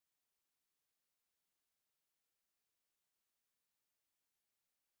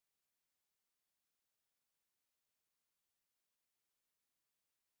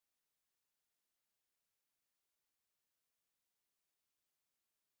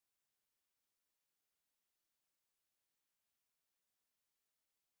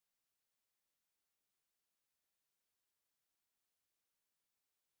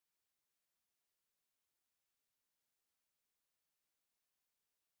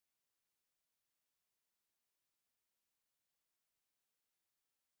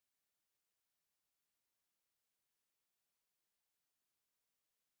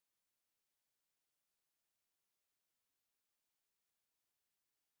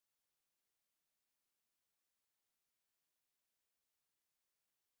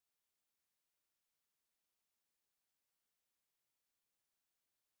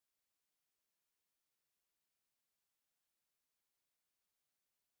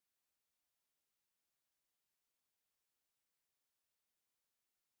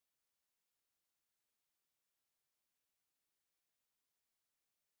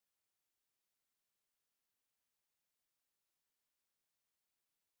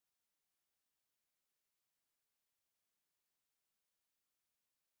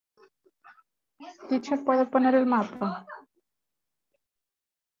 Teacher, ¿puede poner el mapa?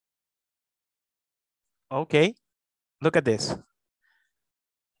 Okay, look at this.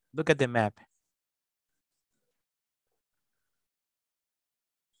 Look at the map.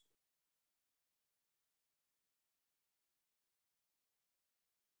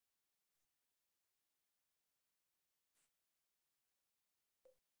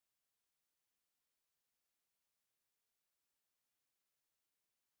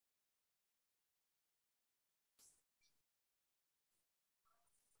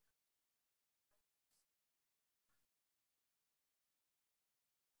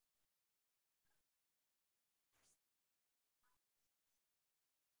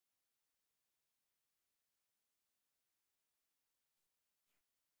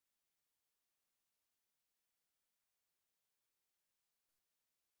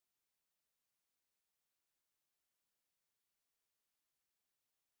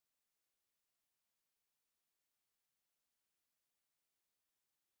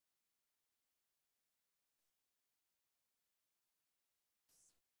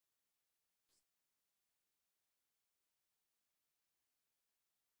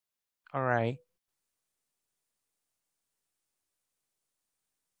 All right.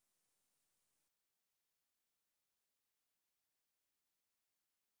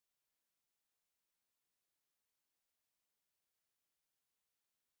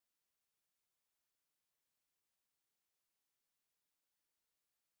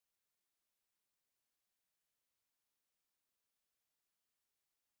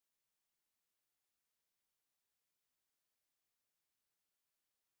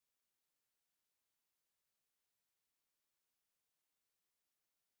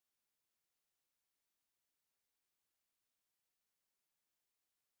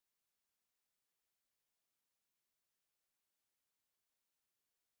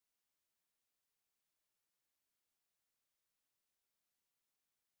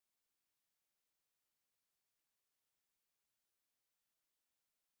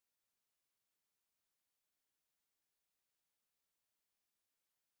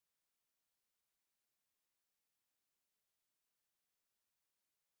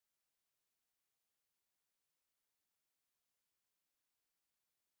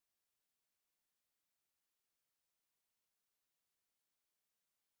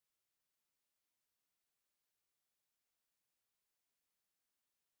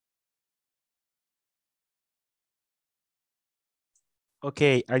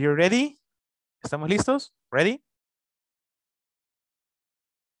 Okay, are you ready? ¿Estamos listos? Ready?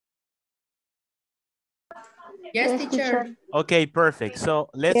 Yes, Yes, teacher. teacher. Okay, perfect. So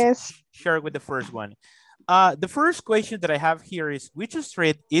let's Yes. share with the first one. The first question that I have here is, which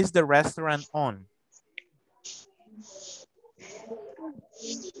street is the restaurant on?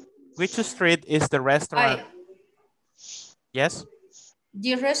 Which street is the restaurant? Yes?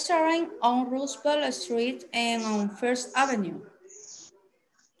 The restaurant on Roosevelt Street and on First Avenue.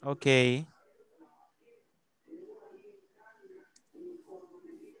 Okay.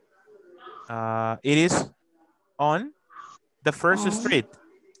 It is on the first street.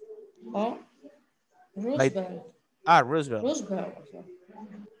 Oh, Like, Roosevelt. Roosevelt. Roosevelt.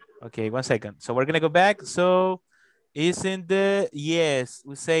 Okay, 1 second. So we're gonna go back. So it's in the, yes,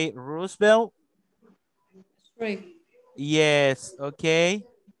 we say Roosevelt. Street. Yes, okay.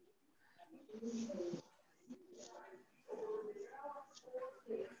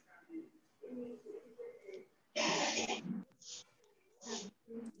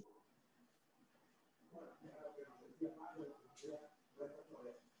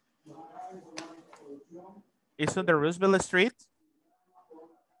 It's on the Roosevelt Street.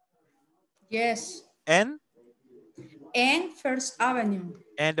 Yes. And First Avenue.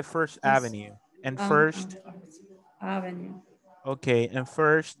 and the First Avenue. And First Avenue. Okay, and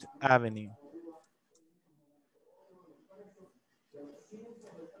First Avenue.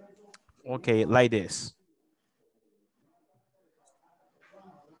 Okay, like this.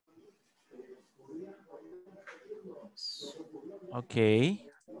 Okay,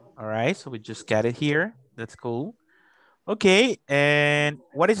 all right, so we just got it here. That's cool. Okay, and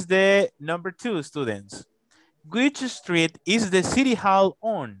what is the number 2, students? Which street is the city hall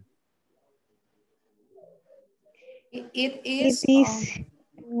on? It It is. is.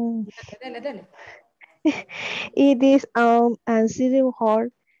 Dele. It is on City Hall,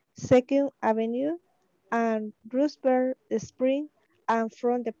 Second Avenue, and Roosevelt Spring, and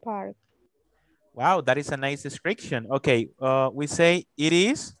from the park. Wow, that is a nice description. Okay, we say it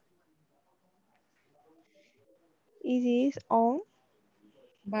is. It is on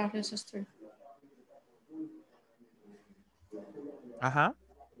Barrios Street.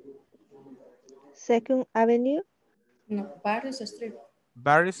 Second Avenue. No, Barrios Street.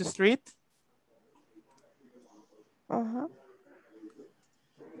 Barrios Street.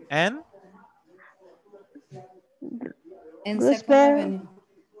 And Second Avenue.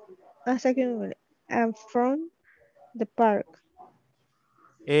 Second Avenue, and from the park.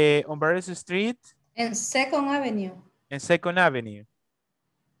 On Barrios Street. And Second Avenue. And Second Avenue.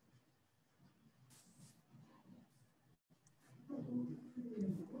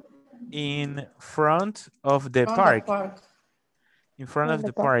 In front of the park. In front of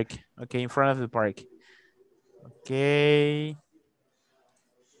the park. Okay, in front of the park. Okay.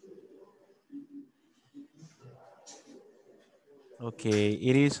 Okay,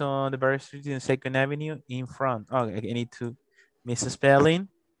 it is on the Barrier Street in Second Avenue in front. Oh, I need to misspelling.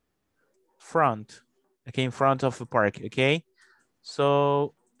 Front. Okay, in front of the park. Okay,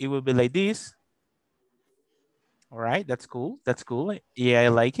 so it will be like this. All right, that's cool. That's cool. Yeah, I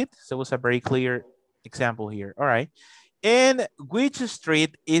like it. So it was a very clear example here. All right. And which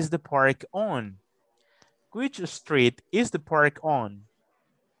street is the park on? Which street is the park on?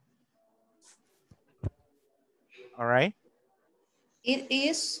 All right. It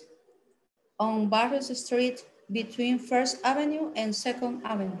is on Barrios Street between First Avenue and Second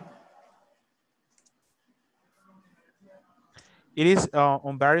Avenue. It is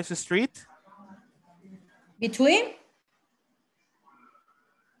on Barrios Street. Between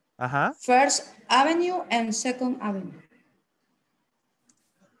First Avenue and Second Avenue.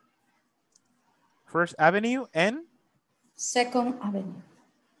 First Avenue and Second Avenue.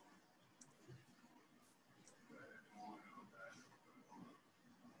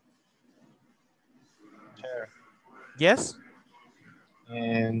 Sure. Yes.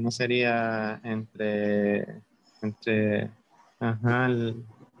 No sería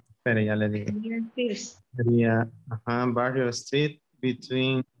espere, ya le digo. Sería, Barrio Street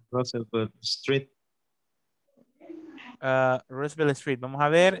between Roosevelt Street. Roosevelt Street. Vamos a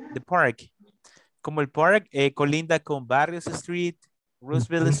ver, the park. Como el park colinda con Barrios Street,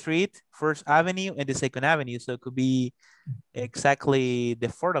 Roosevelt Street, First Avenue, and the Second Avenue. So it could be exactly the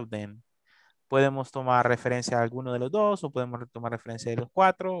 4 of them. Podemos tomar referencia a alguno de los dos, o podemos tomar referencia de los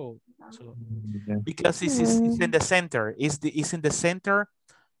 4. So, because it's in the center. It's in the center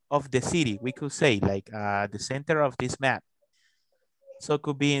of the city. We could say like the center of this map. So it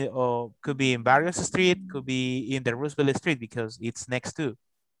could be in Barrios Street, could be in the Roosevelt Street because it's next to.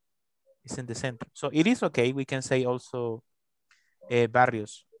 It's in the center. So it is okay. We can say also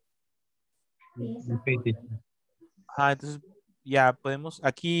barrios. Entonces, ya podemos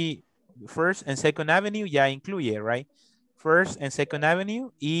aquí, First and Second Avenue ya incluye, right? First and Second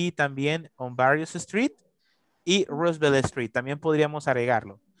Avenue y también on Barrios Street y Roosevelt Street. También podríamos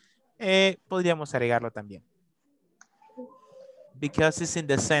agregarlo. Podríamos agregarlo también. Because it's in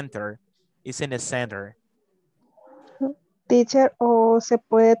the center. It's in the center. Teacher, o se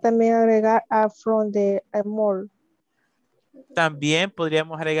puede también agregar a from the mall. También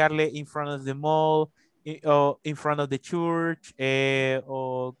podríamos agregarle in front of the mall, o in front of the church,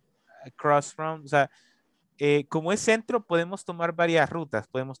 o across from, o sea, como es centro, podemos tomar varias rutas.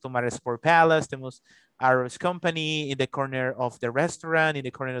 Podemos tomar Sport Palace, tenemos Arrows Company, in the corner of the restaurant, in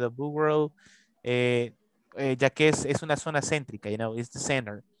the corner of the book world, ya que es una zona céntrica, you know, it's the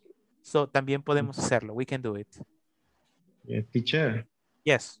center. So, también podemos hacerlo. We can do it. Teacher.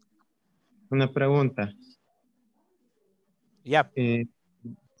 Yes. Una pregunta. Yeah.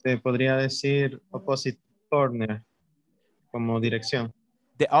 Se podría decir opposite corner como dirección.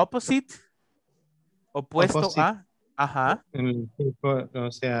 The opposite. Opuesto Opposite. a. Ajá.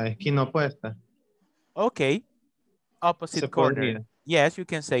 O sea, esquina opuesta. Okay. Opposite Se corner. podría. Yes, you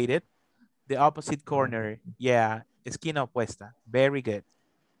can say it. The opposite corner. Yeah. Esquina opuesta. Very good.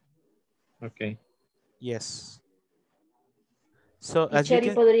 Okay. Yes. So, as you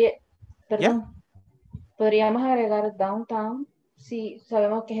Teacher, can... perdón, podríamos agregar downtown si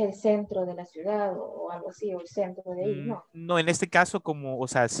sabemos que es el centro de la ciudad o algo así, o el centro de ahí, ¿no? No, en este caso, como, o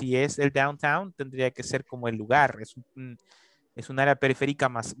sea, si es el downtown, tendría que ser como el lugar. Es un área periférica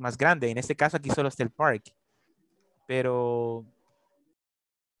más grande. En este caso, aquí solo está el parque. Pero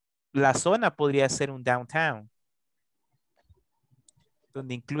la zona podría ser un downtown.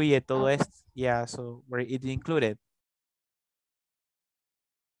 Donde incluye todo esto. Yeah, so where it included.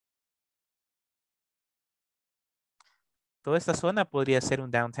 Toda esta zona podría ser un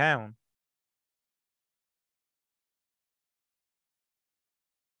downtown.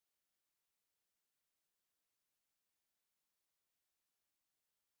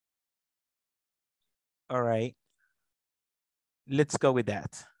 All right. Let's go with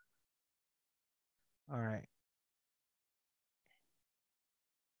that. All right.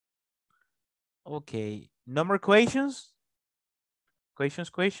 Okay. No more questions?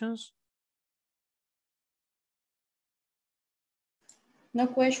 Questions? No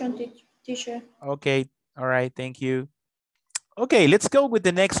question, teacher. Okay. All right. Thank you. Okay, let's go with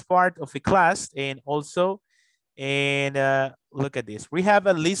the next part of the class. And also, look at this. We have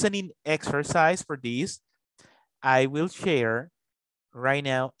a listening exercise for this. I will share right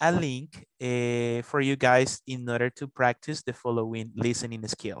now a link for you guys in order to practice the following listening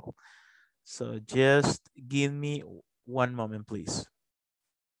skill. So just give me one moment, please.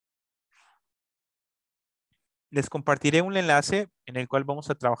 Les compartiré un enlace en el cual vamos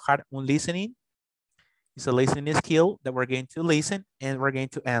a trabajar un listening. It's a listening skill that we're going to listen and we're going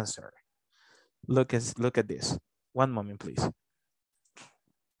to answer. Look at this. One moment, please.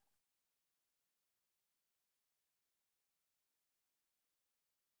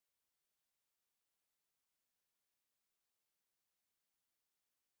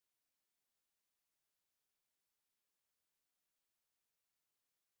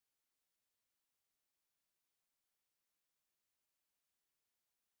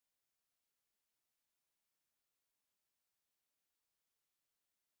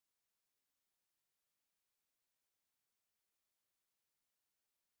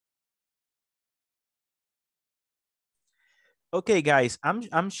 Okay, guys,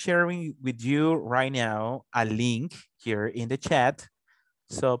 I'm sharing with you right now a link here in the chat.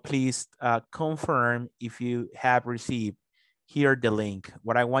 So please confirm if you have received here the link.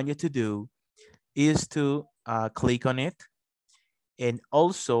 What I want you to do is to click on it. And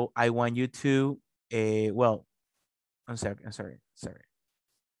also I want you to, well, I'm sorry.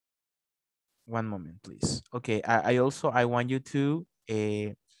 One moment, please. Okay, I want you to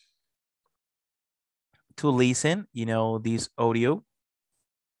listen, you know, this audio.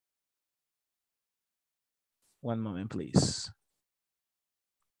 One moment, please.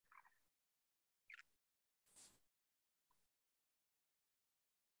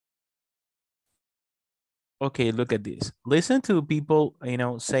 Okay, look at this. Listen to people, you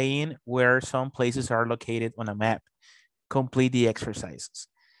know, saying where some places are located on a map. Complete the exercises.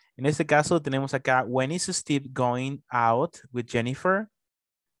 En este caso tenemos acá, when is Steve going out with Jennifer?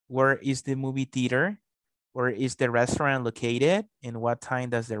 Where is the movie theater? Where is the restaurant located? And what time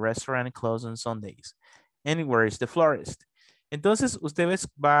does the restaurant close on Sundays? And where is the florist? Entonces, ustedes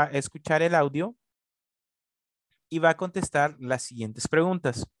va a escuchar el audio y va a contestar las siguientes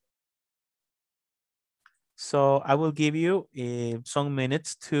preguntas. So I will give you some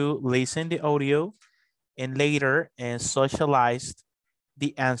minutes to listen the audio and later socialize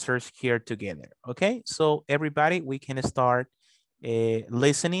the answers here together. Okay, so everybody, we can start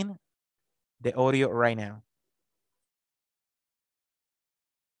listening the audio right now.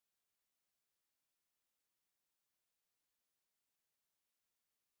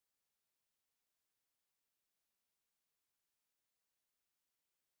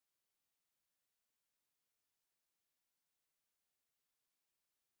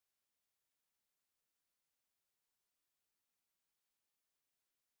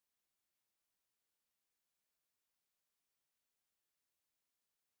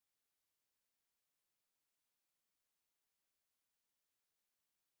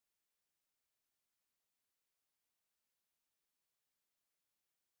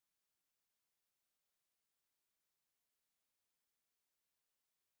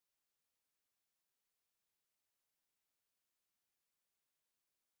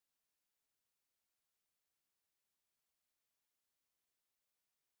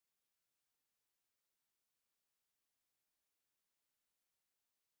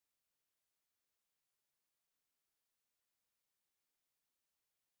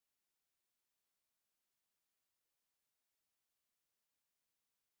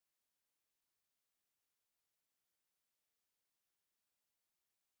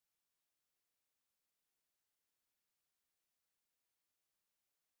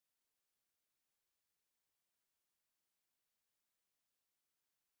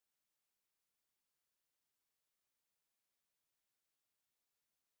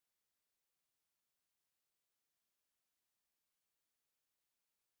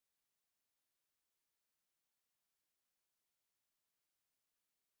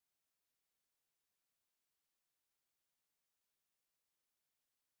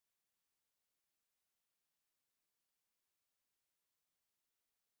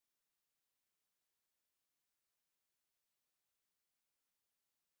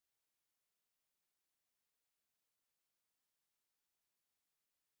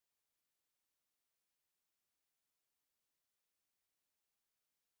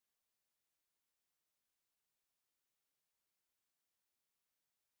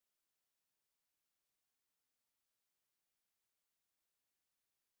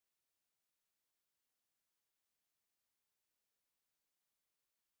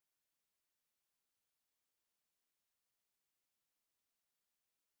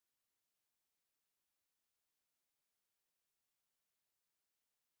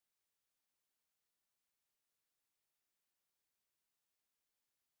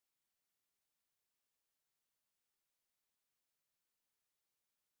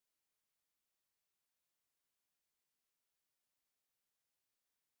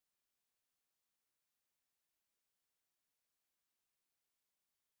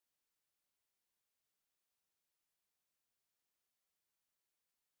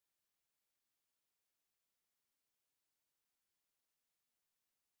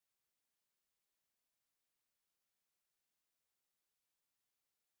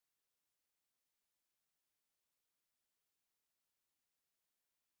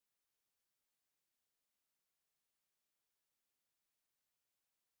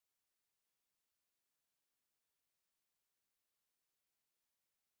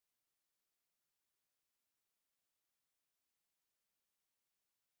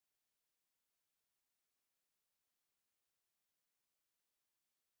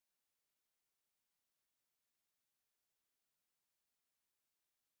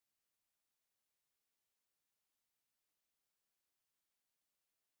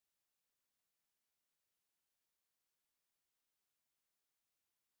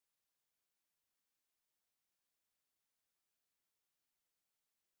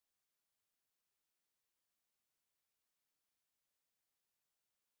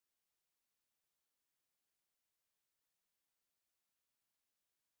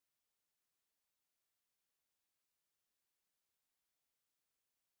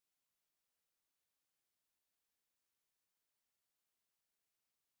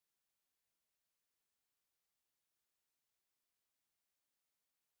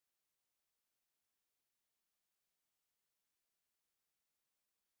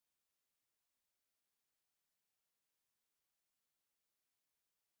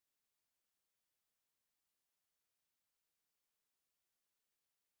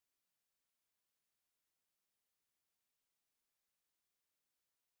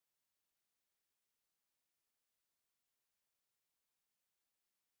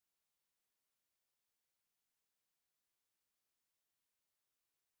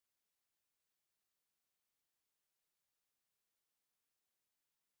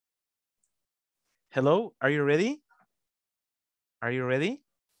 Hello, are you ready? Are you ready?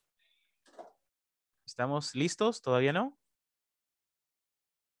 ¿Estamos listos? ¿Todavía no?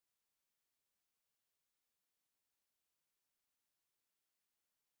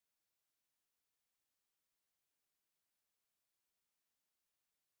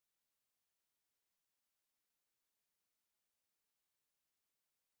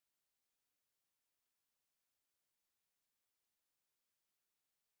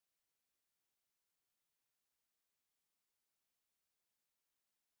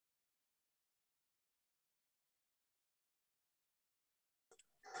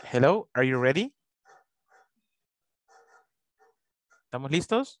 Hello, are you ready? ¿Estamos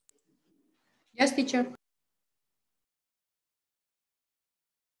listos? Yes, teacher.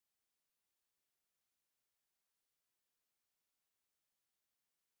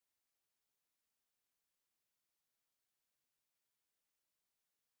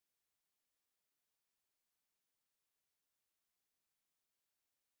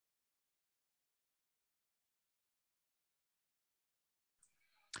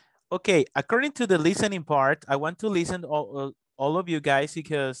 Okay, according to the listening part, I want to listen all of you guys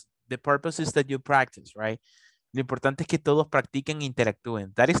because the purpose is that you practice, right? Lo importante es que todos practiquen e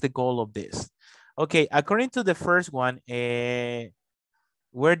interactúen. That is the goal of this. Okay, according to the first one,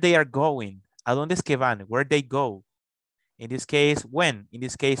 where they are going. ¿A dónde es que van? Where they go. In this case, when. In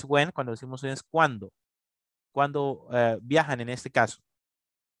this case, when. Cuando decimos es cuando. Cuando viajan en este caso.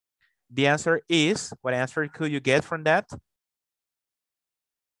 The answer is, what answer could you get from that?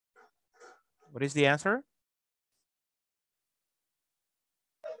 What is the answer?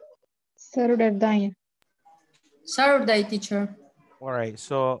 Saturday. Saturday, teacher. All right,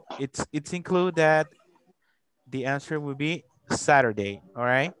 so it's include that the answer will be Saturday, all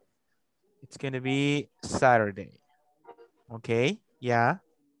right? It's gonna be Saturday. Okay, yeah,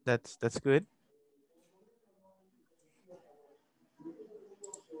 that's good.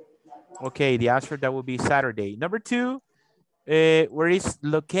 Okay, the answer that will be Saturday. Number two, where is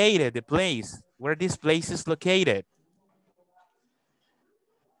located, the place? Where this place is located?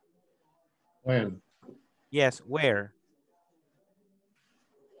 Where? Yes, where?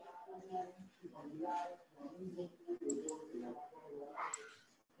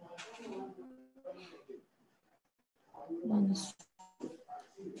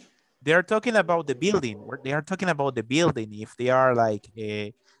 They are talking about the building. They are talking about the building. If they are like,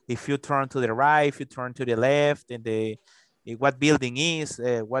 if you turn to the right, if you turn to the left, and what building is,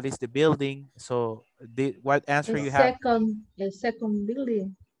 what is the building? So what answer you have? El second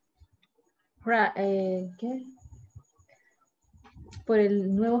building. ¿Qué? Por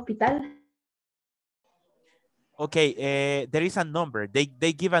el nuevo hospital. Okay, there is a number.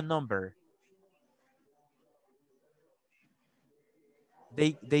 They give a number.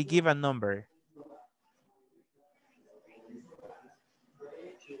 They give a number.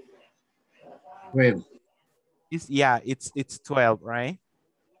 Where? It's 12, right?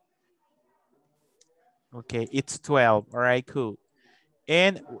 Okay, it's 12. All right, cool.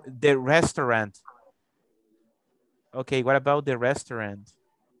 And the restaurant. Okay, what about the restaurant?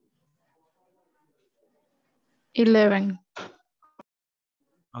 11.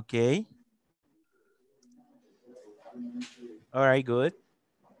 Okay. All right, good.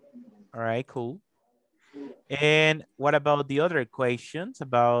 All right, cool. And what about the other questions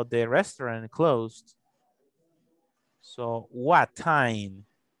about the restaurant closed? So what time?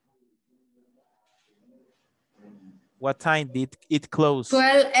 What time did it close?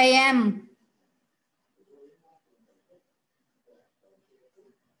 12 a.m.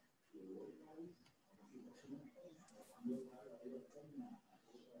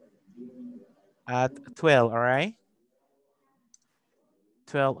 At 12, all right?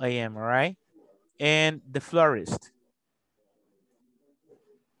 12 a.m., all right? And the florist?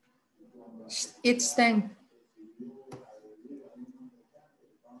 It's 10.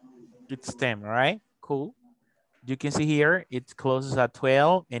 It's 10, all right? Cool. You can see here, it closes at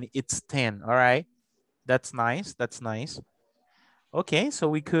 12 and it's 10, all right? That's nice, that's nice. Okay, so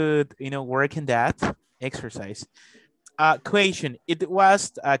we could, work in that exercise. Question, it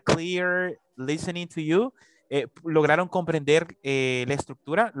was clear listening to you. ¿Lograron comprender la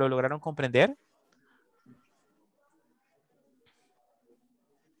estructura? ¿Lo lograron comprender?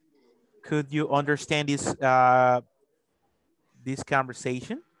 Could you understand this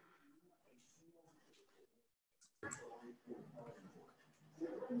conversation?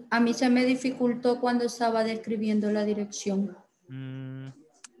 A mí se me dificultó cuando estaba describiendo la dirección.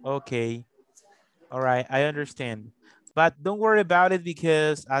 Okay. All right, I understand. But don't worry about it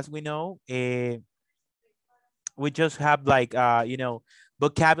because as we know, we just have like,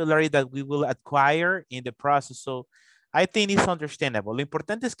 vocabulary that we will acquire in the process. So I think it's understandable. Lo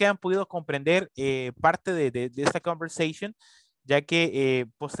importante es que hayan podido comprender parte de esta conversation, ya que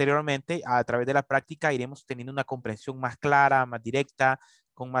posteriormente a través de la práctica iremos teniendo una comprensión más clara, más directa,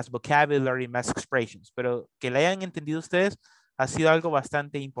 con más vocabulary, más expressions. Pero que la hayan entendido ustedes ha sido algo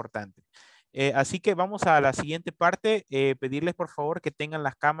bastante importante. Así que vamos a la siguiente parte. Pedirles por favor que tengan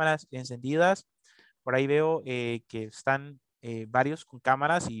las cámaras encendidas. Por ahí veo que están varios con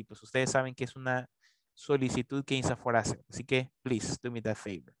cámaras y pues ustedes saben que es una solicitud que INSAFORP hace. Así que please do me that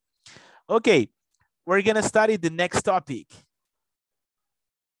favor. Okay, we're going to study the next topic.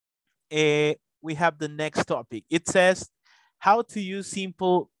 We have the next topic. It says how to use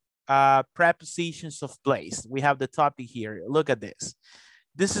simple prepositions of place. We have the topic here. Look at this.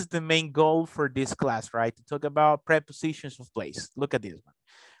 This is the main goal for this class, right? To talk about prepositions of place. Look at this one.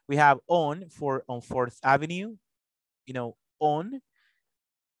 We have on for on 4th Avenue. You know, on.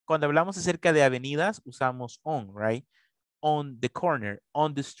 Cuando hablamos acerca de avenidas, usamos on, right? On the corner,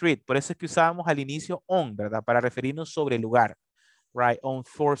 on the street. Por eso es que usábamos al inicio on, ¿verdad? Para referirnos sobre el lugar, right? On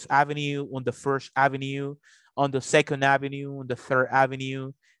 4th Avenue, on the 1st Avenue, on the 2nd Avenue, on the 3rd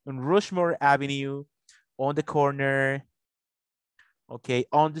Avenue, on Rushmore Avenue, on the corner, okay,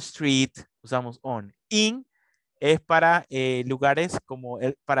 on the street, usamos on. In es para lugares como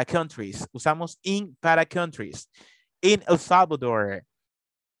para countries. Usamos in para countries. In El Salvador,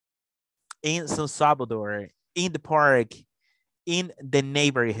 in San Salvador, in the park, in the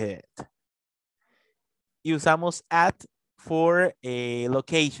neighborhood. Y usamos at for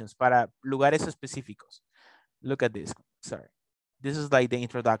locations, para lugares específicos. Look at this. Sorry. This is like the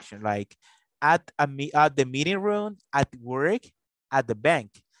introduction, like at the meeting room, at work, at the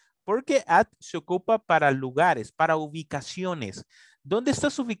bank. Porque at se ocupa para lugares, para ubicaciones. ¿Dónde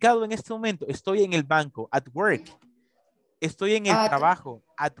estás ubicado en este momento? Estoy en el banco, at work. Estoy en el trabajo,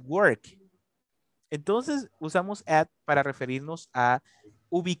 at work. Entonces usamos at para referirnos a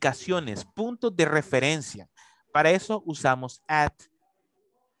ubicaciones, puntos de referencia. Para eso usamos at.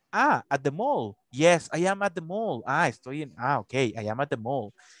 At the mall. Yes, I am at the mall. Estoy en, okay, I am at the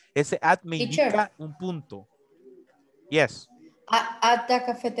mall. Ese at me indica un punto. Yes. At the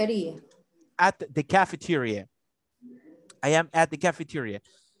cafeteria. At the cafeteria. I am at the cafeteria.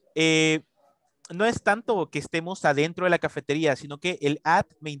 No es tanto que estemos adentro de la cafetería, sino que el at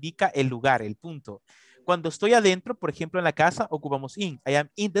me indica el lugar, el punto. Cuando estoy adentro, por ejemplo, en la casa, ocupamos in. I am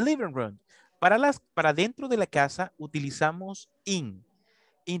in the living room. Para dentro de la casa, utilizamos in.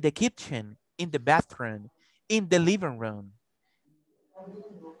 In the kitchen, in the bathroom, in the living room.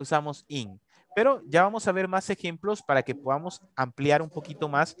 Usamos in. Pero ya vamos a ver más ejemplos para que podamos ampliar un poquito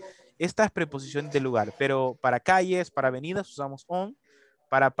más estas preposiciones de lugar. Pero para calles, para avenidas, usamos on.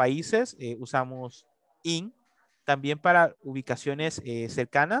 Para países usamos in, también para ubicaciones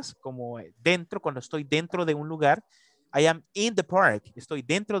cercanas, como dentro, cuando estoy dentro de un lugar, I am in the park, estoy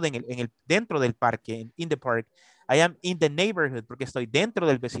dentro, dentro del parque, in the park. I am in the neighborhood, porque estoy dentro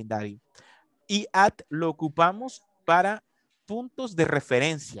del vecindario. Y at lo ocupamos para puntos de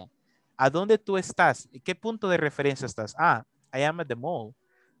referencia. ¿A dónde tú estás? ¿Qué punto de referencia estás? I am at the mall.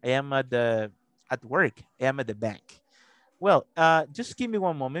 I am at work. I am at the bank. Well, just give me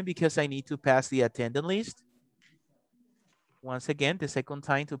one moment because I need to pass the attendance list. Once again, the second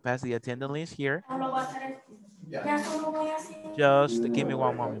time to pass the attendance list here. Just give me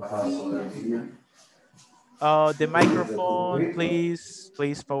one moment, please. The microphone, please.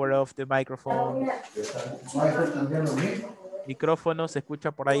 Please power off the microphone. Micrófono, se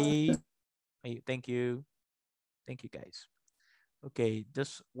escucha por ahí. Thank you. Thank you, guys. Okay,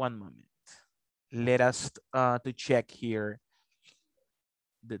 just one moment. Let us to check here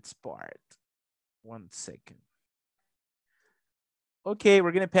this part. 1 second. Okay,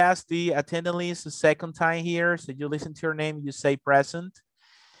 we're going to pass the attendance list the second time here. So you listen to your name, you say present.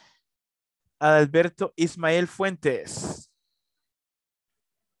 Alberto Ismael Fuentes.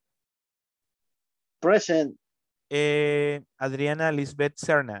 Present. Adriana Lisbeth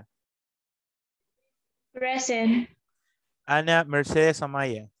Serna. Present. Ana Mercedes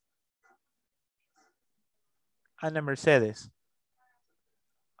Amaya. Ana Mercedes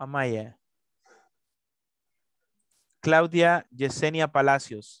Amaya. Claudia Yesenia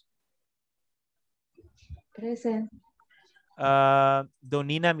Palacios. Present.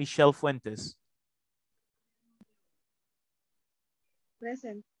 Donina Michelle Fuentes.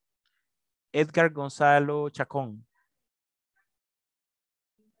 Present. Edgar Gonzalo Chacón.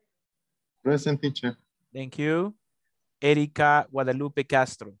 Present, teacher. Thank you. Erika Guadalupe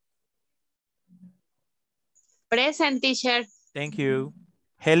Castro. Present, teacher. Thank you.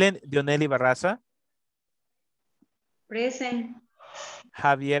 Helen Dionelli Barraza. Present.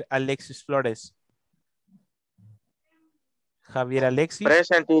 Javier Alexis Flores. Javier Alexis.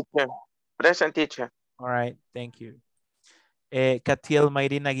 Present teacher. Present teacher. All right, thank you. Catiel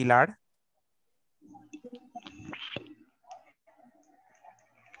Mayrin Aguilar.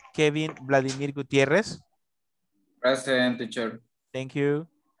 Kevin Vladimir Gutierrez. Present teacher. Thank you.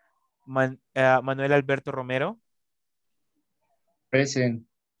 Manuel Alberto Romero. Present.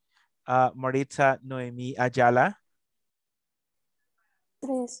 Maritza Noemí Ayala.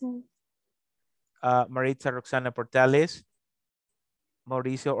 Present. Maritza Roxana Portales.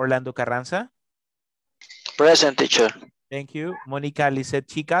 Mauricio Orlando Carranza. Present teacher. Thank you. Mónica Lisette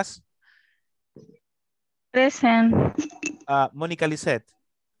Chicas. Present. Mónica Lisette.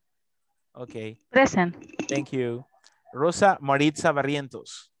 Okay. Present. Thank you. Rosa Maritza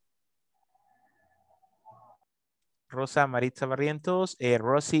Barrientos. Rosa Maritza Barrientos.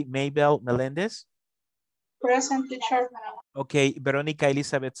 Rosy Maybell Meléndez. Present teacher. Okay. Verónica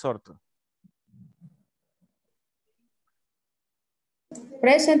Elizabeth Sorto.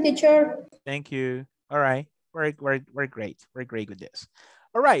 Present teacher. Thank you. All right. We're great. We're great with this.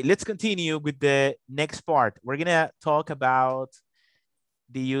 All right. Let's continue with the next part. We're going to talk about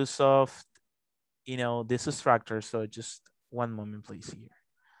the use of, you know, this structure. So just one moment, please, here.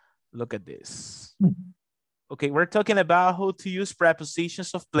 Look at this. Okay. We're talking about how to use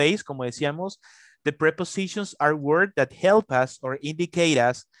prepositions of place. Como decíamos, the prepositions are words that help us or indicate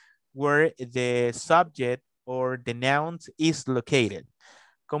us where the subject or the noun is located.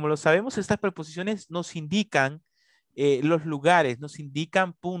 Como lo sabemos, estas preposiciones nos indican los lugares, nos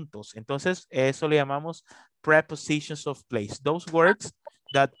indican puntos. Entonces, eso le llamamos prepositions of place. Those words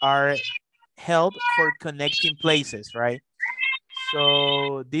that are help for connecting places, right?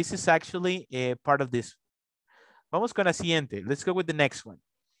 So, this is actually a part of this. Vamos con la siguiente. Let's go with the next one.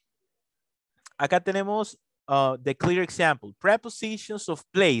 Acá tenemos the clear example. Prepositions of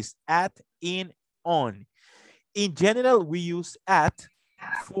place, at, in, on. In general, we use at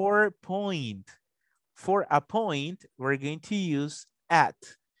for point. For a point, we're going to use at.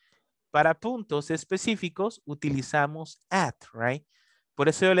 Para puntos específicos, utilizamos at, right? Por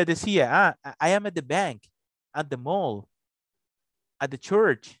eso yo les decía, I am at the bank, at the mall, at the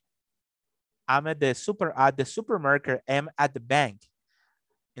church. I'm at the supermarket, I'm at the bank.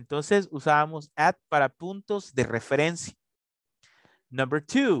 Entonces, usábamos at para puntos de referencia. Number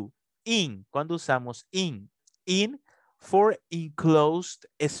 2, in. ¿Cuándo usamos in? In for enclosed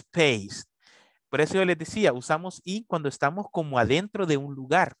space. Por eso yo les decía, usamos in cuando estamos como adentro de un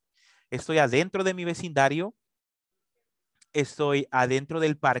lugar. Estoy adentro de mi vecindario, estoy adentro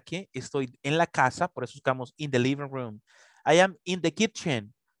del parque, estoy en la casa, por eso usamos in the living room. I am in the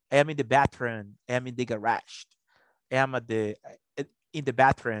kitchen, I am in the bathroom, I am in the garage, I am in the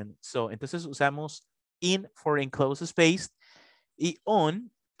bathroom. So, entonces usamos in for enclosed space y on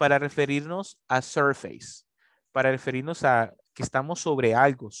para referirnos a surface, para referirnos a que estamos sobre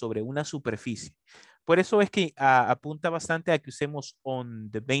algo, sobre una superficie. Por eso es que apunta bastante a que usemos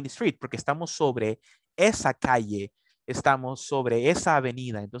on the main street, porque estamos sobre esa calle, estamos sobre esa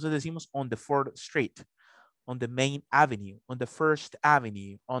avenida. Entonces decimos on the 4th street, on the main avenue, on the 1st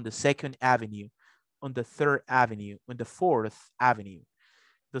avenue, on the 2nd avenue, on the 3rd avenue, on the 4th avenue.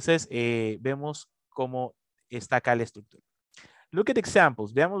 Entonces vemos cómo está acá la estructura. Look at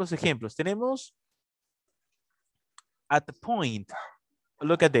examples. Veamos los ejemplos. Tenemos at the point.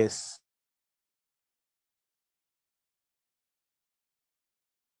 Look at this.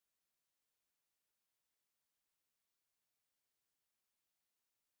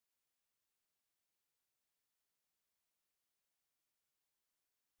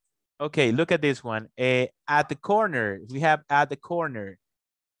 Okay, look at this one. At the corner, we have at the corner.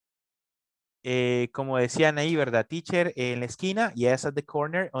 Como decían ahí, ¿verdad, teacher? En la esquina, yes, at the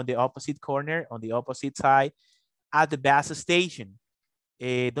corner, on the opposite side, at the bus station.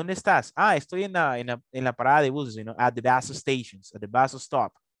 ¿Dónde estás? Estoy en la parada de buses, you know, at the bus stations, at the bus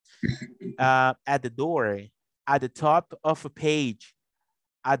stop. At the door, at the top of a page,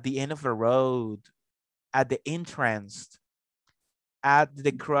 at the end of a road, at the entrance, at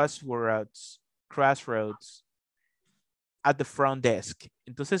the crossroads, at the front desk.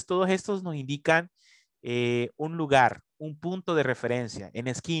 Entonces, todos estos nos indican un lugar, un punto de referencia, en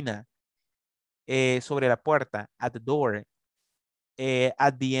esquina, sobre la puerta, at the door,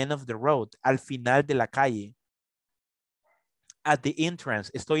 at the end of the road, al final de la calle, at the entrance,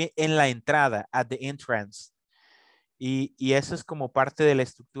 estoy en la entrada, at the entrance. Y eso es como parte de la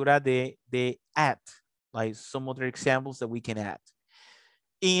estructura de at, like some other examples that we can add.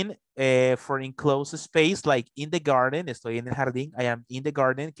 In, for enclosed space, like in the garden, estoy en el jardín, I am in the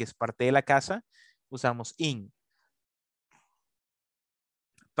garden, que es parte de la casa, usamos in.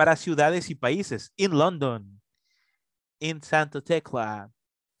 Para ciudades y países. In London. In Santa Tecla.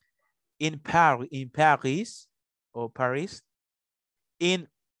 In Paris. O Paris. In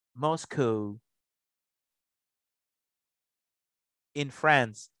Moscow. In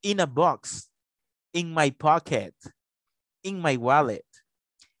France. In a box. In my pocket. In my wallet.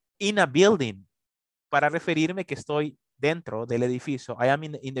 In a building. Para referirme que estoy dentro del edificio. I am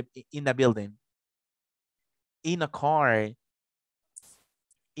in the building. In a car.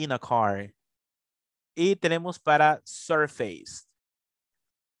 In a car. Y tenemos para surface.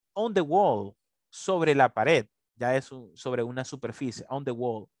 On the wall. Sobre la pared. Ya es sobre una superficie. On the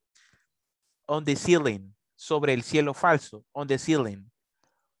wall. On the ceiling. Sobre el cielo falso. On the ceiling.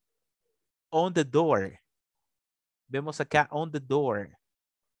 On the door. Vemos acá on the door.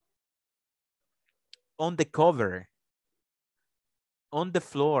 On the cover. On the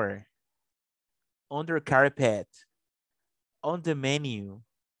floor. Under carpet. On the menu.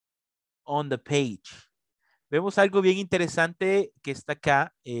 On the page. Vemos algo bien interesante que está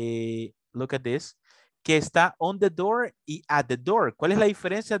acá. Look at this. Que está on the door y at the door. ¿Cuál es la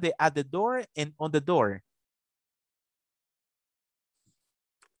diferencia de at the door and on the door?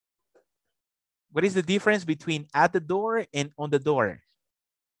 What is the difference between at the door and on the door?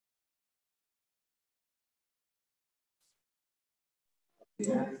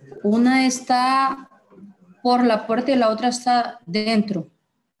 Una está por la puerta y la otra está dentro.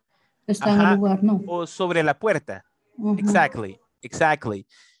 Está en el lugar, ¿no? O sobre la puerta. Uh-huh. Exactly.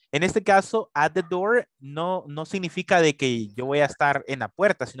 En este caso, at the door no significa de que yo voy a estar en la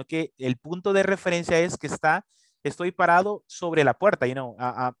puerta, sino que el punto de referencia es que estoy parado sobre la puerta, you know,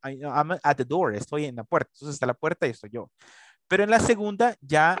 I'm at the door, estoy en la puerta. Entonces está la puerta y estoy yo. Pero en la segunda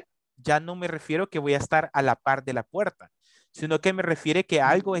ya no me refiero que voy a estar a la par de la puerta, sino que me refiere que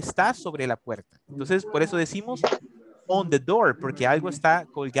algo está sobre la puerta. Entonces, por eso decimos on the door, porque algo está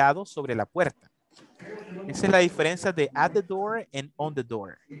colgado sobre la puerta. Esa es la diferencia de at the door and on the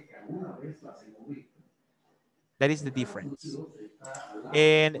door. That is the difference.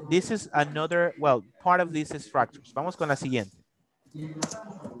 And this is another, well, part of these structures. Vamos con la siguiente.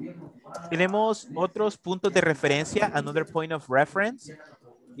 Tenemos otros puntos de referencia, another point of reference.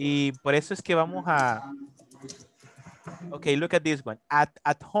 Y por eso es que vamos a... Okay, look at this one. At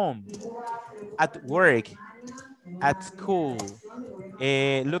home, at work, at school.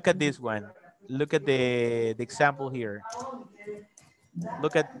 Look at this one. Look at the example here.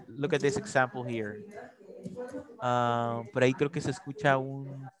 Look at this example here. Por ahí creo que se escucha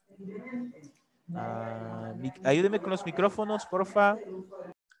un... ayúdeme con los micrófonos, porfa.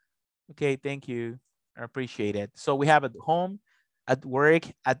 Okay, thank you. I appreciate it. So we have at home, at work,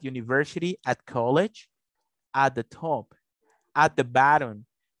 at university, at college, at the top, at the bottom,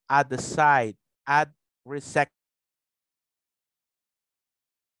 at the side, at reception.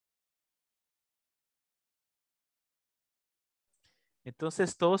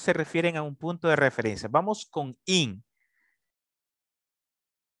 Entonces, todos se refieren a un punto de referencia. Vamos con in.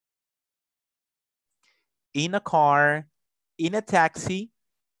 In a car, in a taxi,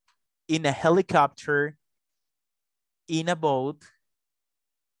 in a helicopter, in a boat,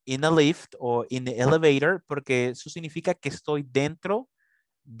 in a lift o in the elevator, porque eso significa que estoy dentro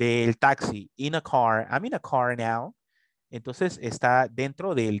del taxi. In a car, I'm in a car now. Entonces, está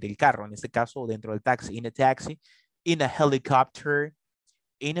dentro del carro, en este caso, dentro del taxi. In a taxi, in a helicopter,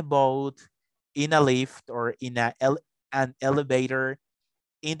 in a boat, in a lift, or in an elevator,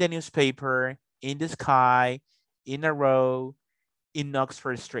 in the newspaper, in the sky, in a row, in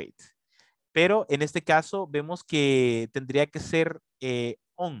Oxford Street. Pero en este caso vemos que tendría que ser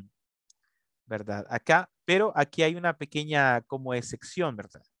on, ¿verdad? Acá, pero aquí hay una pequeña como excepción,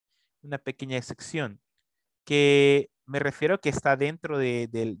 ¿verdad? Una pequeña excepción que me refiero que está dentro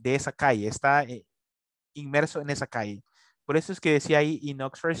de esa calle, está inmerso en esa calle. Por eso es que decía ahí in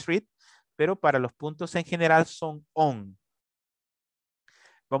Oxford Street, pero para los puntos en general son on.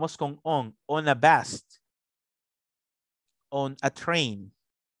 Vamos con on a bus, on a train,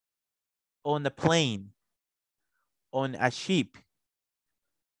 on a plane, on a ship,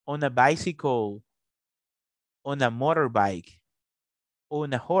 on a bicycle, on a motorbike,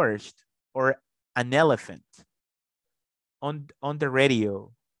 on a horse or an elephant, on the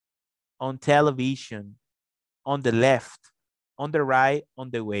radio, on television, on the left, on the right,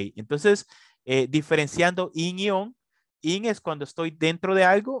 on the way. Entonces, diferenciando in y on, in es cuando estoy dentro de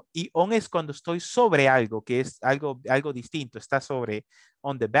algo y on es cuando estoy sobre algo, que es algo distinto. Está sobre,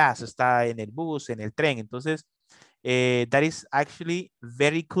 on the bus, está en el bus, en el tren. Entonces, that is actually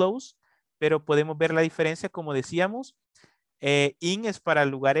very close, pero podemos ver la diferencia, como decíamos. In es para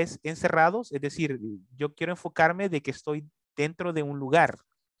lugares encerrados, es decir, yo quiero enfocarme de que estoy dentro de un lugar,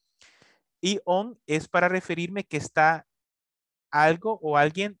 Y on es para referirme que está algo o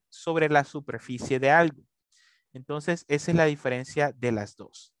alguien sobre la superficie de algo. Entonces, esa es la diferencia de las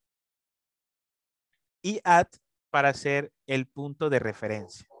dos. Y at para hacer el punto de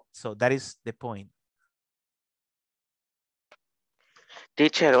referencia. So, that is the point.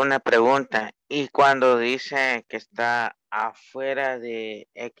 Teacher, una pregunta. ¿Y cuando dice que está afuera de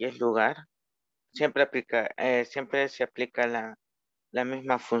X lugar? Siempre siempre se aplica la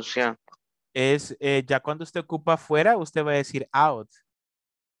misma función. Es ya cuando usted ocupa afuera, usted va a decir out.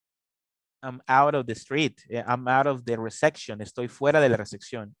 I'm out of the street. I'm out of the reception. Estoy fuera de la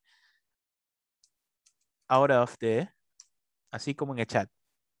recepción. Out of the, así como en el chat.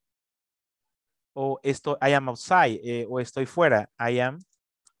 O esto, I am outside. O estoy fuera. I am.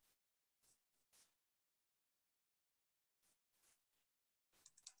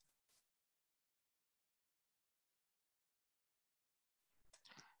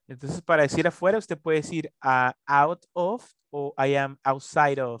 Entonces, para decir afuera, usted puede decir out of o I am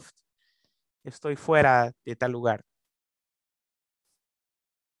outside of. Estoy fuera de tal lugar.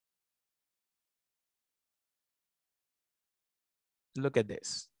 Look at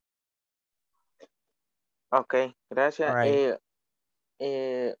this. Ok, gracias. All right.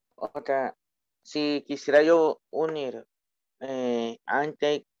 Otra, si quisiera yo unir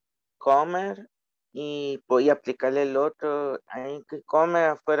antes comer y voy a aplicarle el otro, hay que comer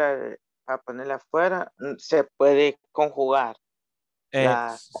afuera, a ponerla afuera, se puede conjugar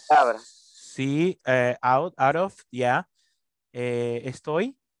las palabras. Sí, out of, yeah.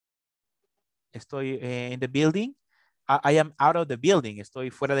 Estoy in the building. I am out of the building.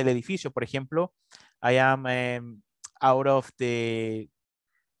 Estoy fuera del edificio. Por ejemplo, I am out of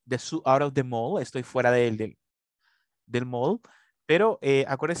out of the mall. Estoy fuera del mall. Pero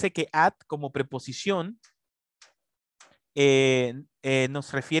acuérdense que at como preposición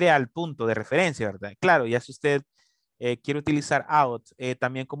nos refiere al punto de referencia, ¿verdad? Claro, ya si usted quiere utilizar out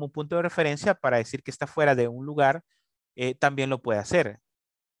también como un punto de referencia para decir que está fuera de un lugar, también lo puede hacer.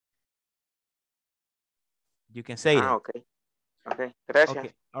 You can say that. Ok. Ok, gracias.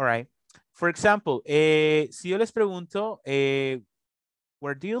 Okay, all right. For example, si yo les pregunto,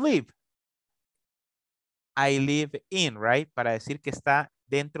 where do you live? I live in, right? Para decir que está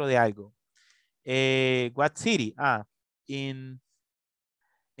dentro de algo. What city? In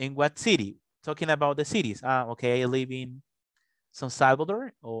what city? Talking about the cities. Okay, I live in San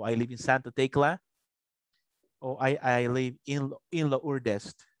Salvador, or I live in Santa Tecla, or I live in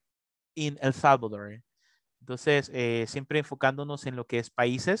Lourdes, in El Salvador. Entonces, siempre enfocándonos en lo que es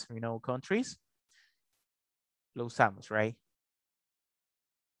países, countries, lo usamos, right?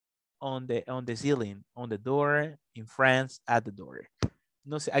 On the ceiling, on the door, in France, at the door.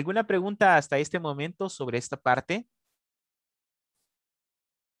 No sé, ¿alguna pregunta hasta este momento sobre esta parte?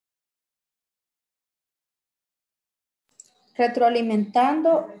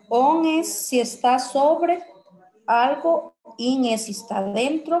 Retroalimentando, on es si está sobre algo, in es si está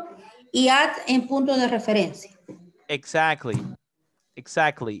dentro y at en punto de referencia. Exactly.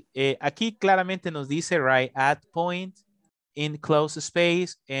 Aquí claramente nos dice, right, at point, in close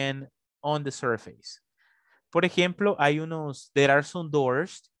space, and on the surface. Por ejemplo, there are some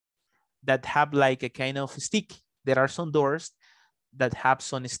doors that have like a kind of stick. There are some doors that have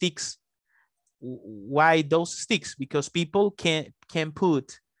some sticks. Why those sticks? Because people can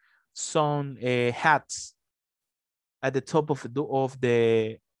put some hats at the top of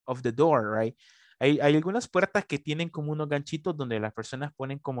the door, right? Hay algunas puertas que tienen como unos ganchitos donde las personas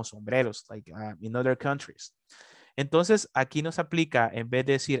ponen como sombreros, like in other countries. Entonces, aquí nos aplica, en vez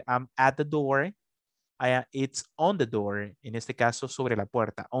de decir I'm at the door, it's on the door. En este caso, sobre la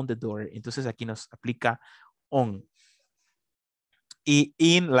puerta, on the door. Entonces, aquí nos aplica on. Y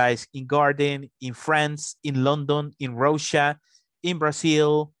in, like in garden, in France, in London, in Russia, in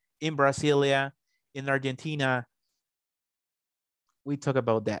Brazil, in Brasilia, in Argentina. We talk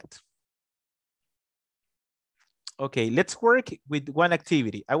about that. Okay, let's work with one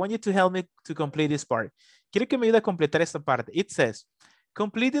activity. I want you to help me to complete this part. Quiero que me ayude a completar esta parte. It says,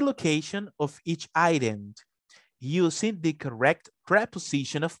 complete the location of each item using the correct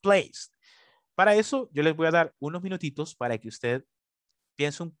preposition of place. Para eso, yo les voy a dar unos minutitos para que usted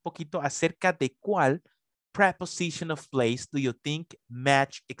piense un poquito acerca de cuál preposition of place do you think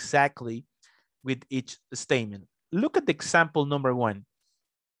match exactly with each statement. Look at the example number 1.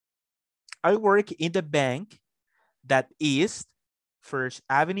 I work in the bank that is First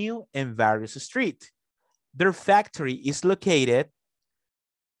Avenue and Various Street. Their factory is located,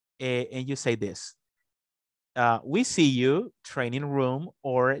 and you say this. We see you, training room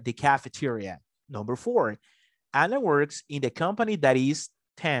or the cafeteria. Number 4, Anna works in the company that is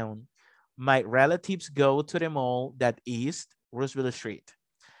town. My relatives go to the mall that is Roosevelt Street.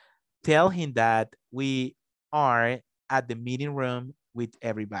 Tell him that we are at the meeting room with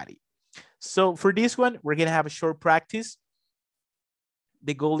everybody. So for this one, we're gonna have a short practice.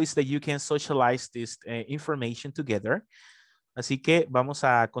 The goal is that you can socialize this information together. Así que vamos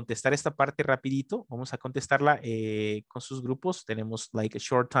a contestar esta parte rapidito. Vamos a contestarla con sus grupos. Tenemos like a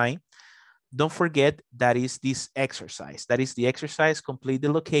short time. Don't forget that is this exercise. That is the exercise. Complete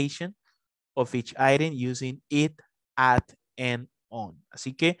the location of each item using it, at, and on.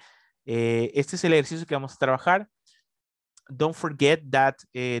 Así que este es el ejercicio que vamos a trabajar. Don't forget that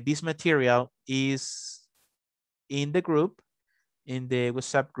this material is in the group, in the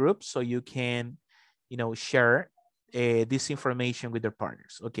WhatsApp group, so you can, share this information with your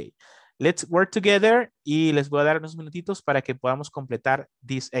partners. Okay, let's work together y les voy a dar unos minutitos para que podamos completar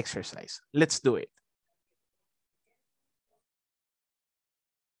this exercise. Let's do it.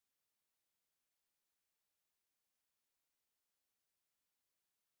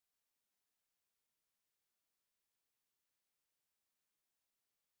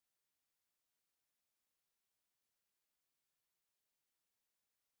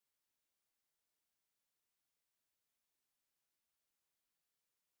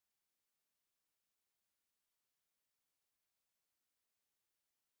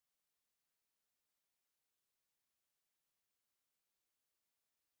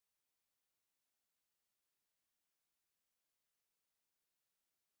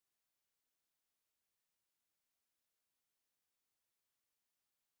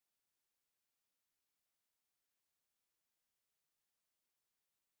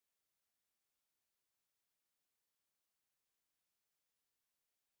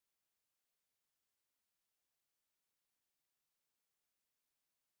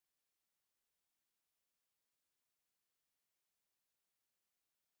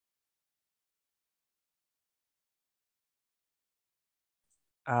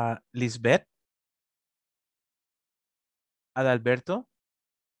 Lisbeth, Adalberto,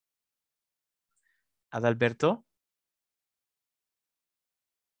 Adalberto,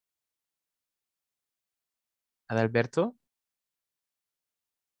 Adalberto,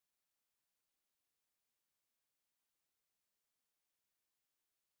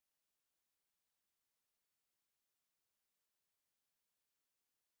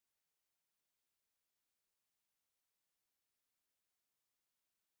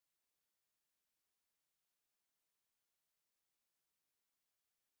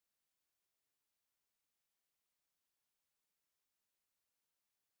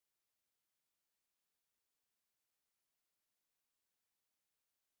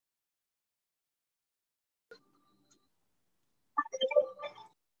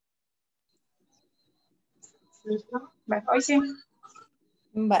 Hoy sí.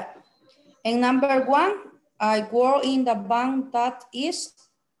 But in number 1, I work in the bank that is.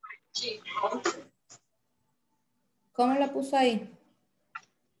 ¿Cómo la puso ahí?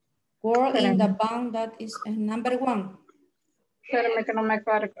 Work in the bank that is number 1. Espérame que no me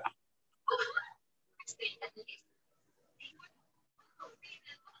carga.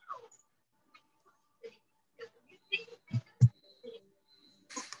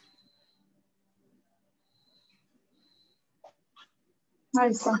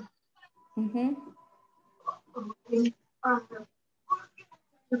 Ahí está.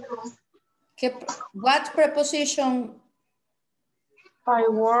 What preposition? I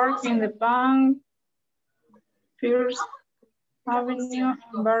work in the bank, First Avenue,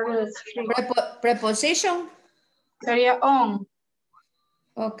 Barrio Street. Preposition? Sería on.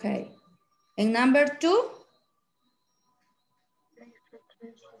 Okay. And number 2?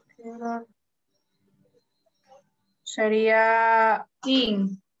 Sería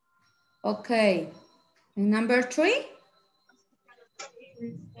in. Okay. And number 3?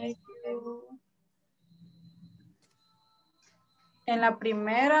 En la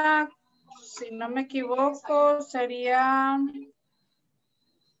primera, si no me equivoco, sería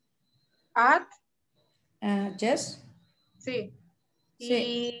at. Yes. Sí.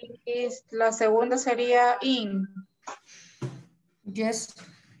 Sí. Y la segunda sería in. Yes.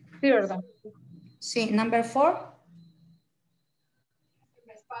 Sí, ¿verdad? Sí. Number 4?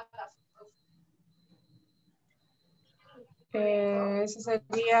 Ese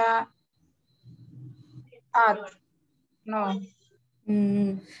sería at. No.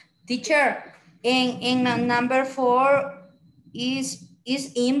 Teacher, in number 4 is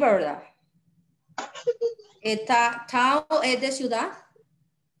in, ¿verdad? Town es de ciudad.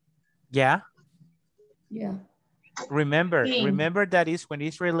 Yeah. Yeah. Remember that is when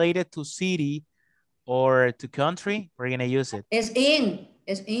it's related to city or to country, we're gonna use it. It's in.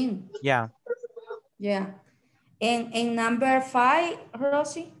 Es in. Yeah. Yeah. And number 5,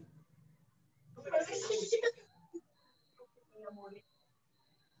 Rosie?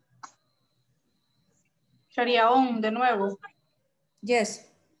 Sería on de nuevo. Yes.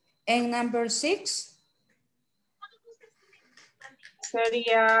 And number 6?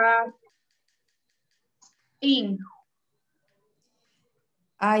 Sería in.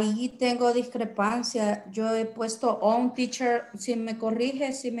 Ahí tengo discrepancia. Yo he puesto on, teacher. Si me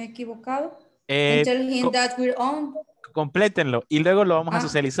corrige, si me he equivocado. And tell him that we're on. Complétenlo y luego lo vamos a Ah.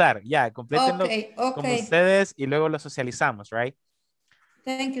 socializar. Ya, complétenlo Okay. como ustedes y luego lo socializamos, right?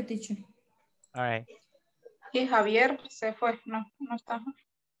 Thank you, teacher. All right. Y Javier se fue. No está.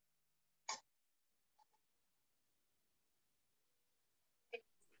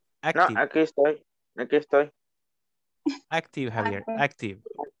 Active. No, aquí estoy. Aquí estoy. Active, Javier. Active.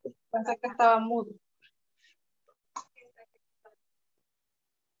 Pensé que estaba mudo.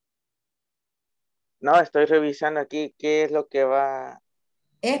 No, estoy revisando aquí qué es lo que va.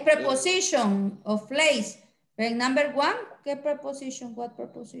 Es preposition of place. En number 1, ¿qué preposition? What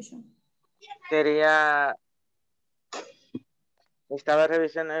preposition? Sería. Estaba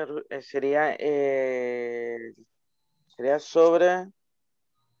revisando, sería sobre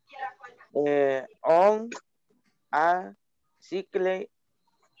on, a, cicle,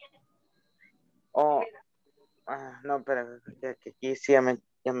 o, no, espera, que aquí sí ya me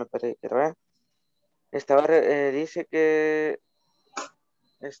perdí, quiero ver. Dice que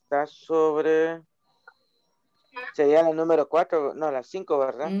está sobre, sería la número 4, no, la 5,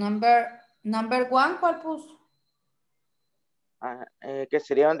 ¿verdad? Number 1, ¿cuál puso? Que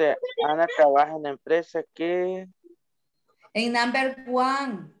sería donde Ana trabaja en la empresa que... En number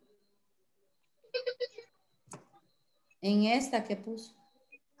 1. En esta que puso.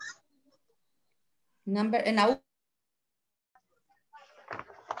 En la U.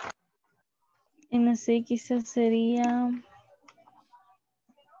 En la C quizás sería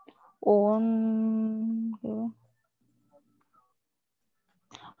on.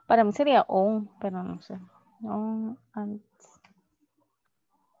 Para mí sería on, pero no sé. On and,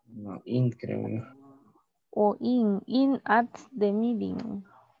 No, in creo yo. o in at the meeting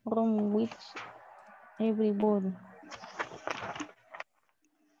room with everybody.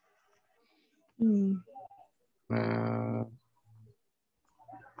 In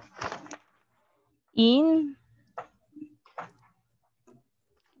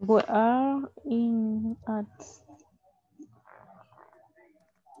we are in at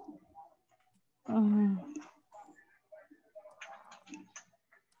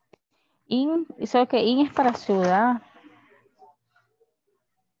in, so que in es para ciudad.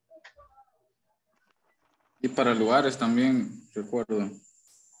 Y para lugares también, recuerdo.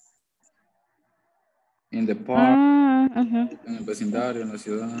 In the park, en el vecindario, en la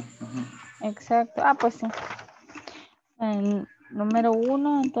ciudad. Exacto. Pues sí. El número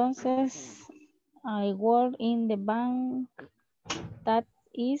 1, entonces, I work in the bank that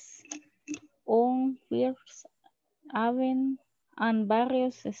is on First Avenue and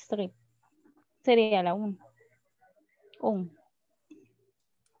Barrios Street. Sería la 1.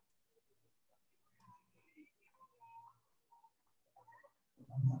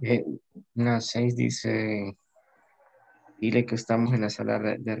 La 6 dice, dile que estamos en la sala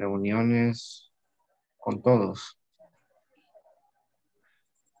de reuniones con todos.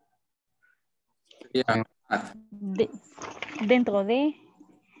 Dentro de...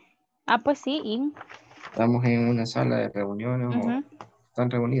 pues sí, in. Estamos en una sala de reuniones o están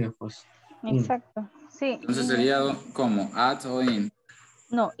reunidos, pues. Exacto, sí. Entonces sería como at o in.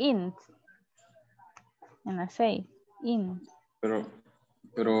 No, in. En la 6, in.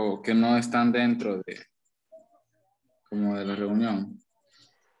 Pero que no están dentro de como de la reunión.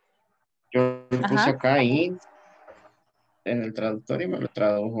 Yo lo puse acá in en el traductor y me lo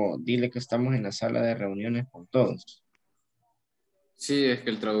tradujo. Dile que estamos en la sala de reuniones con todos. Sí, es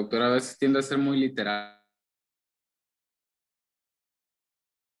que el traductor a veces tiende a ser muy literal.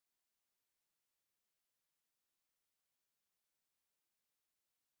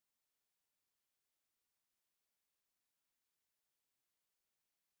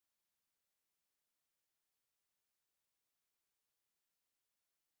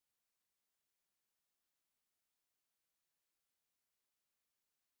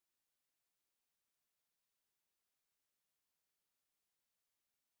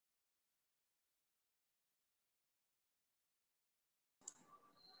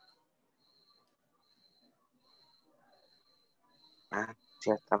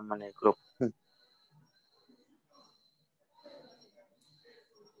 Ya estamos en el grupo.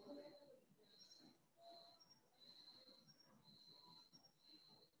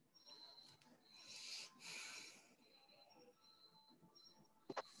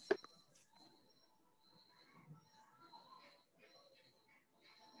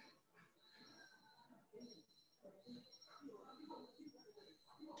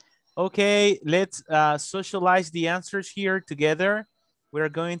 Okay, let's socialize the answers here together. We're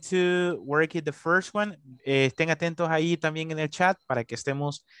going to work at the first one. Estén atentos ahí también en el chat para que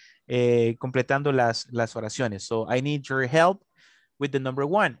estemos completando las oraciones. So I need your help with the number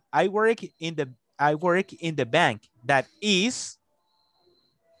one. I work in the bank that is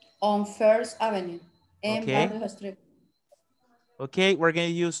On First Avenue. En okay. Barrio Street. Okay, we're going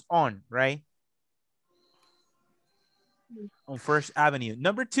to use on, right? On First Avenue.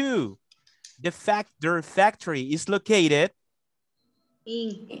 Number two, their factory is located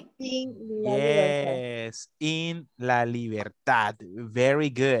In La Libertad. yes, in La Libertad. Very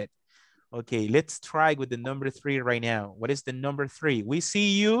good. Okay, let's try with the number three right now. What is the number three? We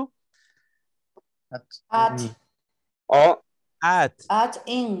see you At. Oh, at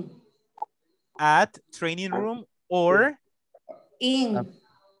In. training room or In.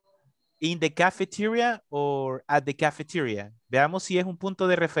 in the cafeteria or at the cafeteria. Veamos si es un punto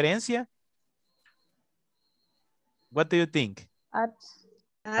de referencia. What do you think? At.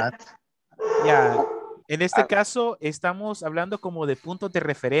 Yeah. En este caso estamos hablando como de puntos de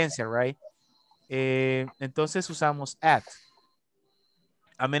referencia, right? Entonces usamos at.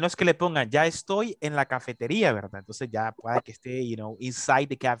 A menos que le pongan, ya estoy en la cafetería, ¿verdad? Entonces ya puede que esté, you know, inside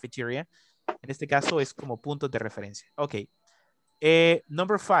the cafeteria. En este caso es como puntos de referencia. Ok.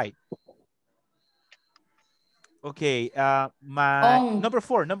 Number five. Okay, number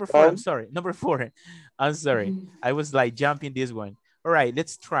four, I'm sorry. Number four, I'm sorry. I was like jumping this one. All right,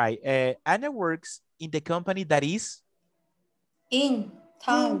 let's try. Anna works in the company that is? In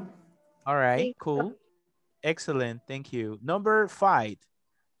town. All right, cool. Excellent, thank you. Number five,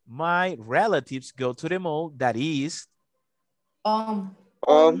 my relatives go to the mall that is?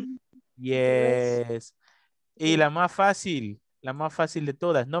 Yes. Y la más fácil de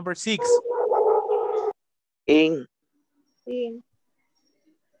todas. Number six. In.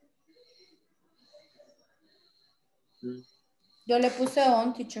 Yo le puse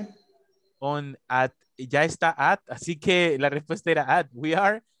on, teacher. On, at, ya está at, así que la respuesta era at. We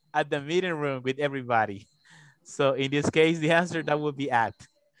are at the meeting room with everybody. So in this case, the answer that would be at.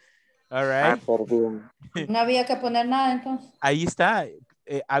 All right. No había que poner nada entonces. Ahí está.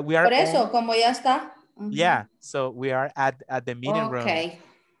 We are Por eso, on, como ya está. yeah, so we are at the meeting room. Okay.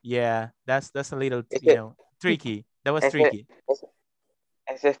 Yeah, that's a little, you know, tricky. That was tricky.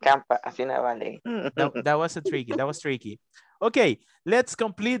 Ese es campa, así no vale. That was tricky. Okay, let's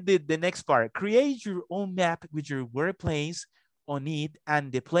complete the next part. Create your own map with your workplace on it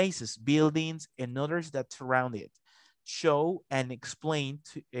and the places, buildings, and others that surround it. Show and explain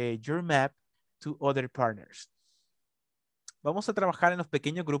your map to other partners. Vamos a trabajar en los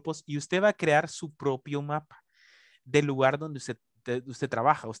pequeños grupos y usted va a crear su propio mapa del lugar donde usted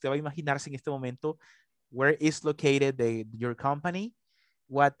trabaja. Usted va a imaginarse en este momento where is located your company,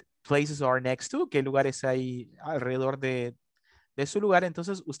 what places are next to, qué lugares hay alrededor de su lugar.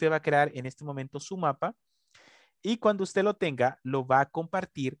 Entonces usted va a crear en este momento su mapa y cuando usted lo tenga, lo va a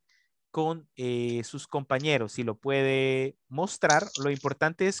compartir con sus compañeros. Si lo puede mostrar, lo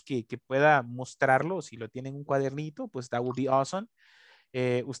importante es que pueda mostrarlo. Si lo tienen en un cuadernito, pues that would be awesome.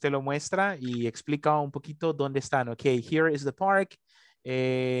 Usted lo muestra y explica un poquito dónde están. Okay, here is the park.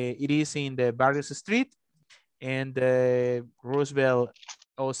 It is in the Barrios Street and Roosevelt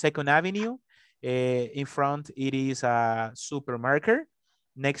or 2nd Avenue. In front, it is a supermarket.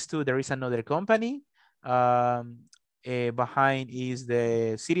 Next to, there is another company. Behind is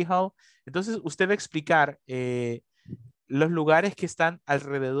the City Hall. Entonces, usted va a explicar los lugares que están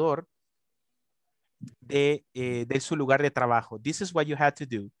alrededor de su lugar de trabajo. This is what you had to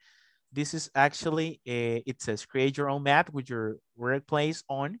do. This is actually, it says, create your own map with your workplace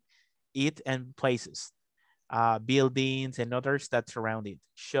on it and places, buildings and others that surround it.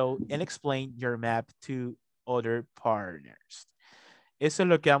 Show and explain your map to other partners. Eso es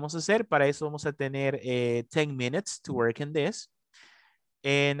lo que vamos a hacer. Para eso vamos a tener 10 minutes to work in this.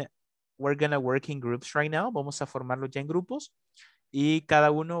 And we're going to work in groups right now. Vamos a formarlo ya en grupos. Y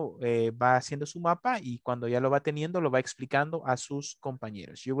cada uno va haciendo su mapa y cuando ya lo va teniendo, lo va explicando a sus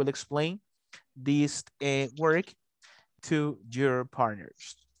compañeros. You will explain this work to your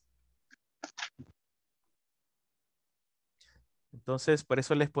partners. Entonces, por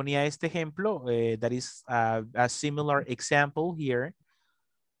eso les ponía este ejemplo. That is a similar example here.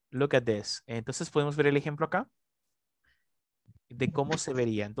 Look at this. Entonces, podemos ver el ejemplo acá de cómo se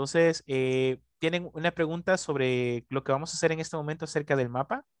vería. Entonces, ¿tienen una pregunta sobre lo que vamos a hacer en este momento acerca del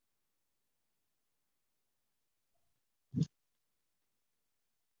mapa?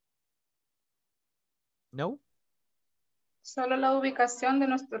 ¿No? Solo la ubicación de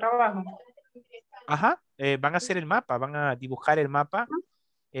nuestro trabajo. Ajá, van a hacer el mapa, van a dibujar el mapa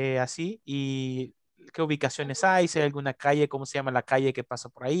así, y qué ubicaciones hay, si hay alguna calle, cómo se llama la calle que pasa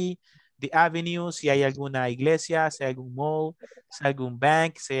por ahí, the avenue, si hay alguna iglesia, si hay algún mall, si hay algún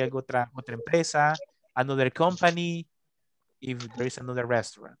bank, si hay alguna otra empresa, another company, if there is another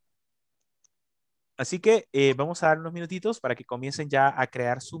restaurant. Así que vamos a dar unos minutitos para que comiencen ya a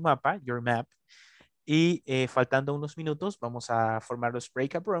crear su mapa, your map, y faltando unos minutos vamos a formar los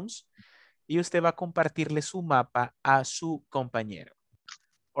breakout rooms y usted va a compartirle su mapa a su compañero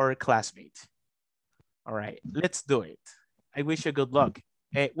or classmate. All right, let's do it. I wish you good luck.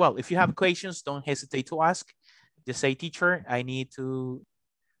 Well, if you have questions, don't hesitate to ask. Just say, teacher, I need to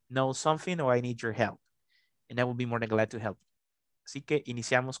know something or I need your help. And I will be more than glad to help you. Así que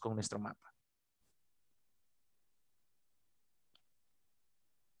iniciamos con nuestro mapa.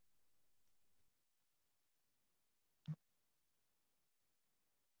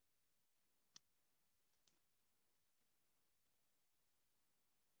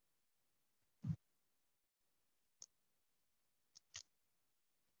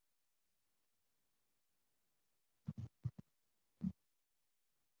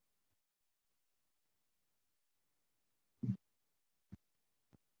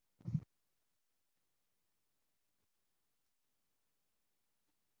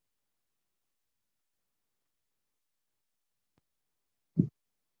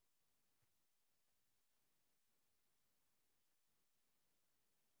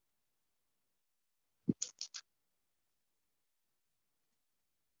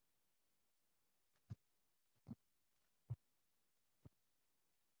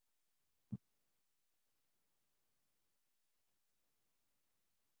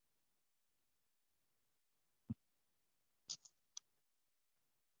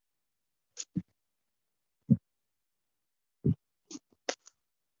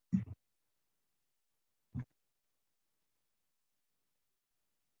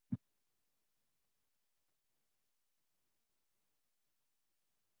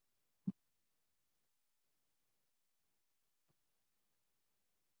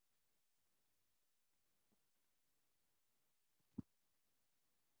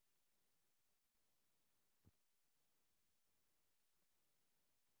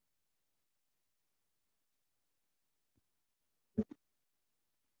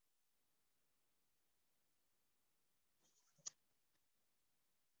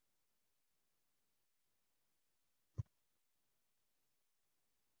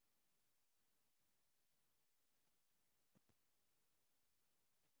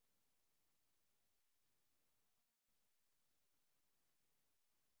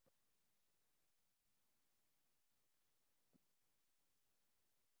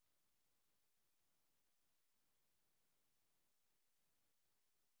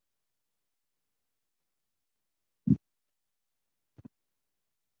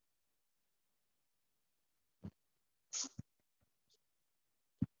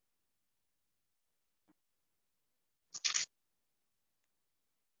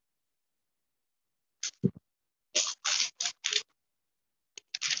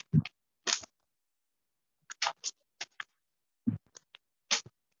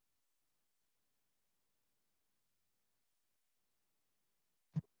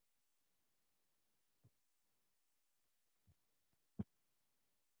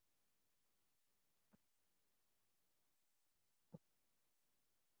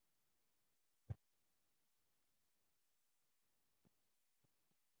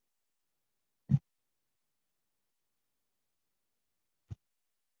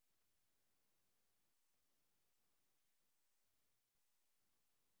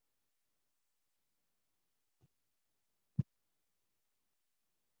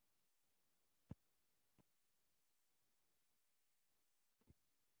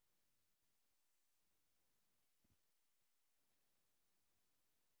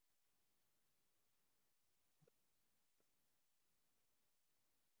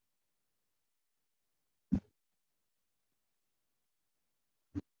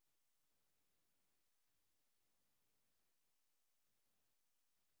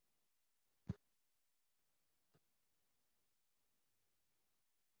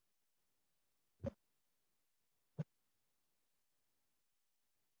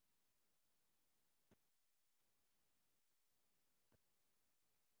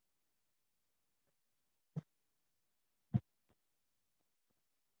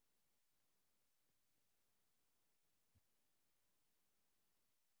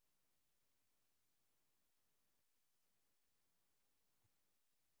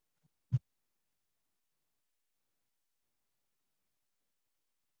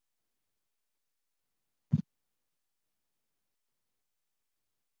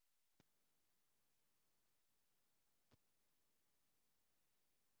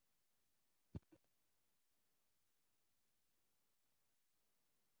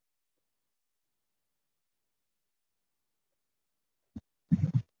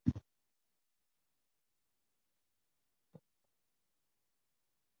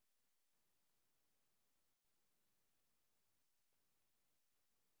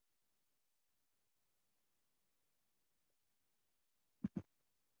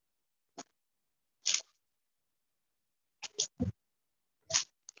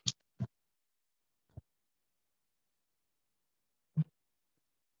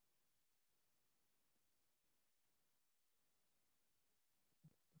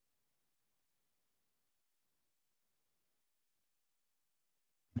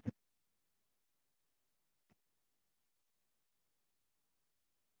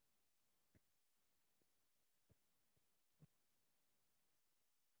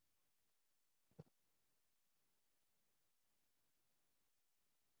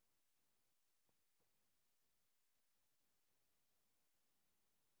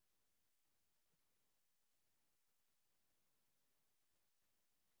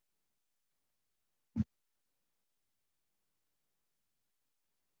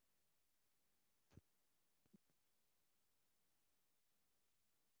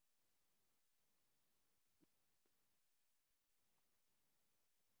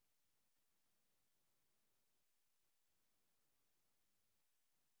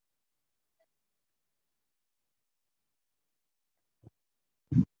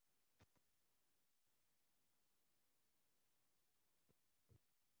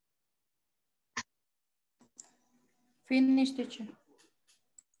 Finish, teacher.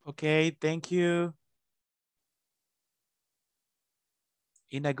 Okay, thank you.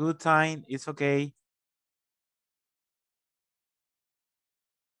 In a good time, it's okay.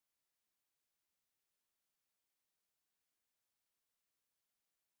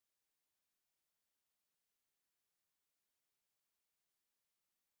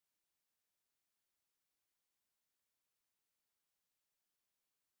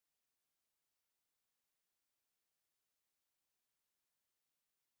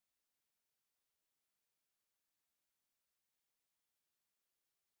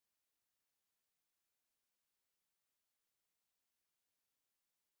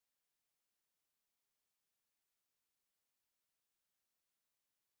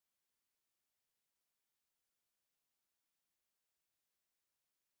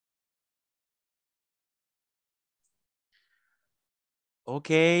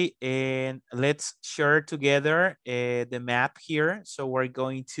 Okay, and let's share together the map here. So we're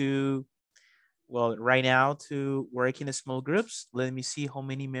going to, well, right now to work in small groups. Let me see how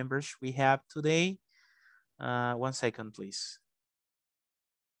many members we have today. 1 second, please.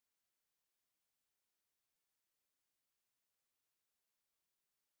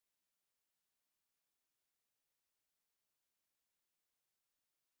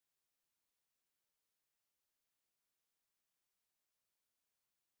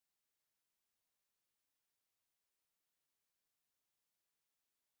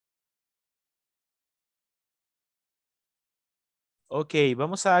 Okay,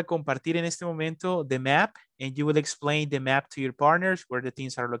 vamos a compartir en este momento the map, and you will explain the map to your partners where the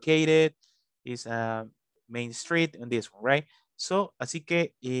things are located, is Main Street and this one, right? So, así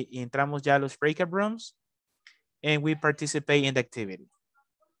que entramos ya a los breakout rooms and we participate in the activity.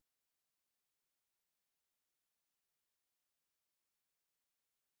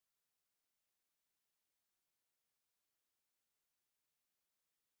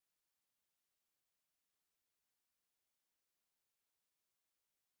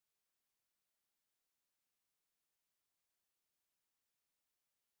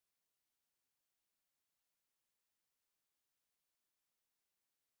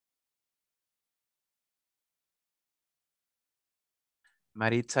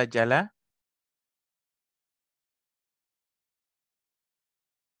 Maritza Yala.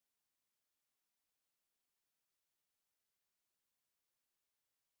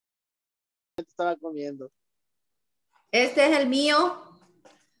 Estaba comiendo. Este es el mío.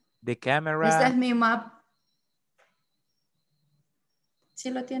 The camera. Este es mi map. Sí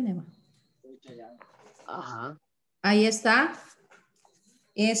lo tiene, ¿va? Ajá. Ahí está.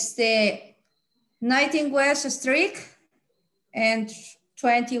 19 West Street and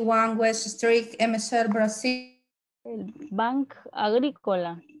 21 West Street, MSR Brasil. El Bank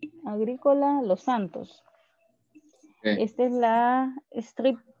Agrícola. Agrícola Los Santos. Okay. Esta es la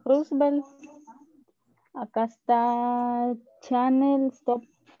Street Roosevelt. Acá está Channel Stop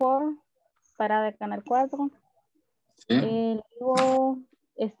 4, parada de Canal 4. Sí. Luego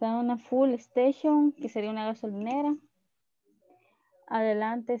está una Full Station, que sería una gasolinera.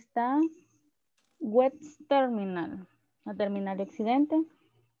 Adelante está West Terminal, la terminal de Occidente.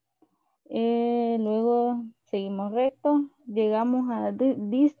 Luego seguimos recto, llegamos a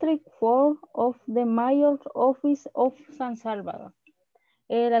District 4 of the Mayor's Office of San Salvador.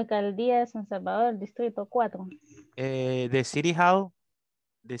 La alcaldía de San Salvador, distrito 4. The City Hall.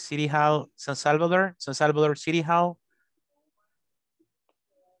 The City Hall, San Salvador City Hall.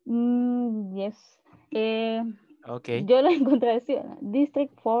 Yes. Okay. Yo lo encontré así,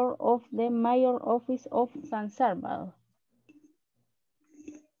 District 4 of the Mayor Office of San Salvador.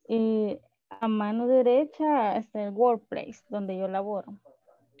 Y a mano derecha está el workplace, donde yo laboro.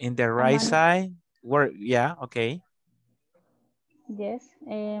 In the A right mano, side, work, yeah, okay. yes,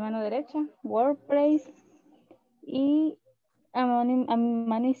 mano derecha, workplace. Y a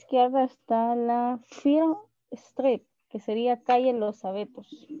mano izquierda está la Field Street, que sería calle Los Abetos.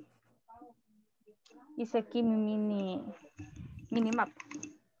 Hice aquí mi minimapa.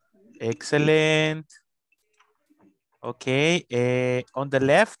 Excellent. Okay. On the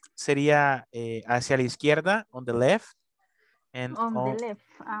left sería hacia la izquierda, on the left. And On the left.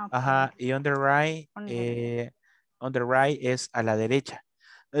 Ah, okay. Ajá, y on the right, on the right es a la derecha.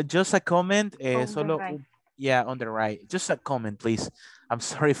 Just a comment, On the solo, right. yeah, on the right. Just a comment, please. I'm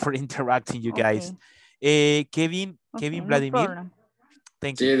sorry for interrupting you guys. Kevin, Okay, no Vladimir, problem.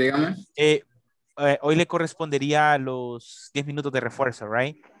 thank Sí, you. dígame. Hoy le correspondería los 10 minutos de refuerzo,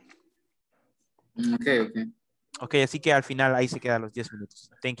 right? Ok, ok. Ok, así que al final ahí se quedan los 10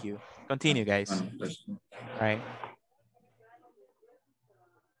 minutos. Thank you. Continue, guys. Bueno, pues, Right.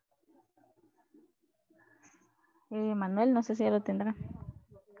 Manuel, no sé si ya lo tendrá.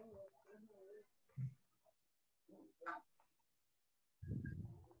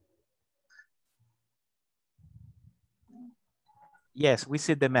 Yes, we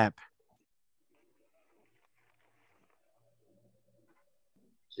see the map.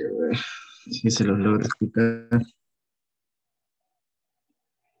 Si se los logra explicar.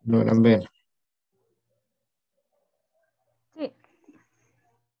 Logran ver. Sí.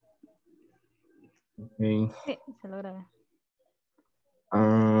 Okay. Sí, se logra ver.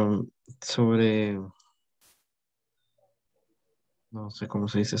 Sobre, no sé cómo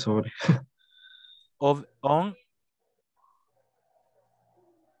se dice sobre. On.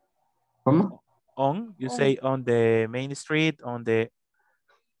 ¿Cómo? On, you say on the main street, on the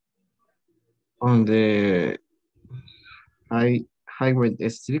Highway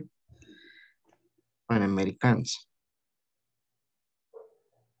Street Panamericans.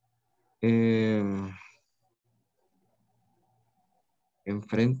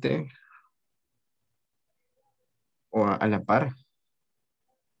 Enfrente o a la par.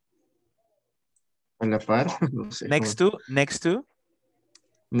 A la par, no sé. next to.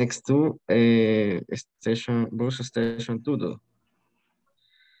 Next to station, bus station todo.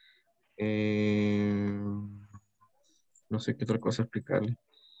 No sé qué otra cosa explicarle.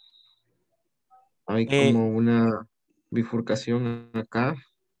 Hay como una bifurcación acá.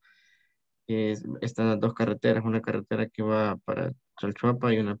 Están las dos carreteras, una carretera que va para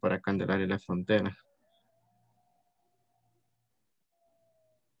Chalchuapa y una para Candelaria y la Frontera.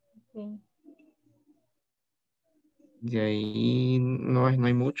 Sí. De ahí no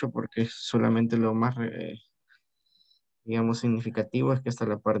hay mucho porque solamente lo más, digamos, significativo es que está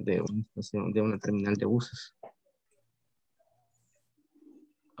la parte de una estación, de una terminal de buses.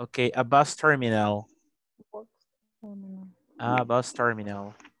 Okay, a bus terminal. A bus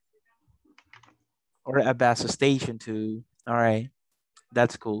terminal. Or a bus station too. All right,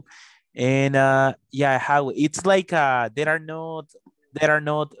 that's cool. And yeah, how it's like there are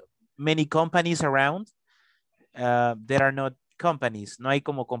not many companies around. There are not companies. No hay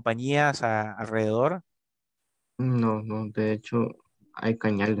como compañías alrededor. No, de hecho hay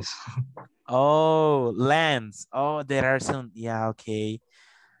cañales. Oh, lands. Oh, there are some. Yeah, okay.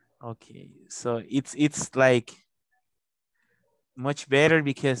 Okay. So it's like much better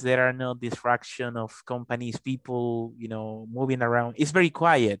because there are no distraction of companies, people, moving around. It's very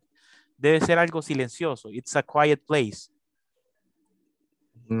quiet. Debe ser algo silencioso. It's a quiet place.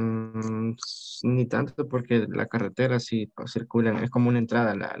 Ni tanto porque la carretera sí pues, circulan, es como una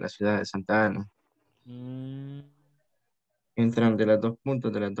entrada a la ciudad de Santa Ana. Entran de los dos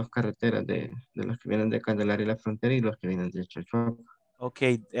puntos, de las dos carreteras, de los que vienen de Candelaria y la Frontera y los que vienen de Chalchuapa.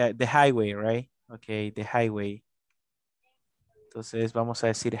 Okay, the highway, right? Okay, the highway. Entonces vamos a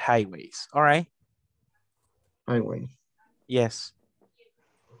decir highways. All right. Highway. Yes.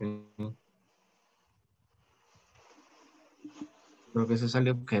 Okay. Creo que se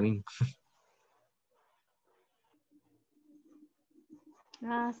salió Kevin.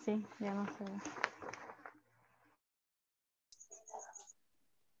 Ah, sí, ya no sé.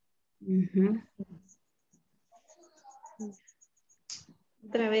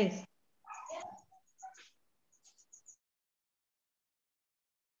 Otra vez.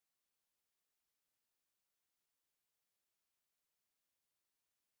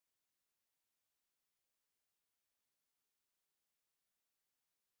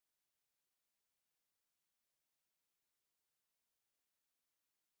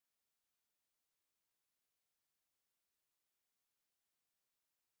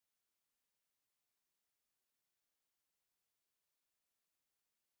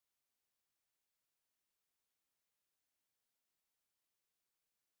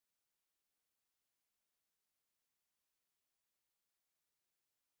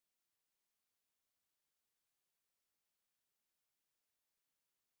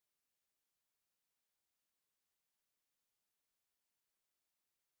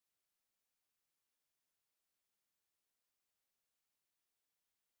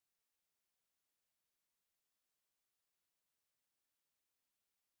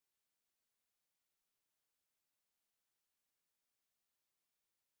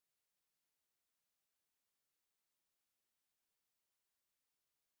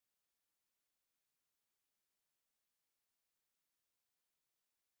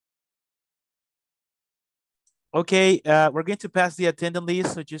 Okay, we're going to pass the attendance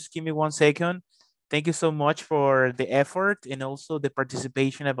list, so just give me 1 second. Thank you so much for the effort and also the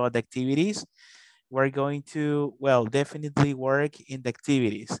participation about the activities. We're going to, well, definitely work in the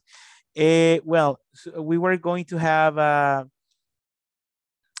activities. So we were going to have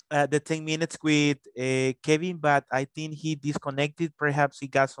the 10 minutes with Kevin, but I think he disconnected. Perhaps he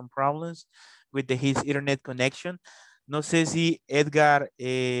got some problems with his internet connection. No sé si Edgar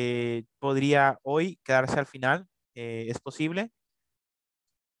podría hoy quedarse al final. ¿Es posible?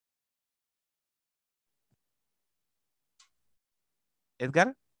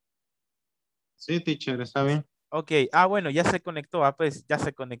 Edgar. Sí, teacher, está bien. Ok, bueno, ya se conectó, pues ya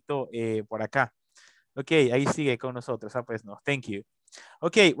se conectó por acá. Ok, ahí sigue con nosotros, pues no, thank you.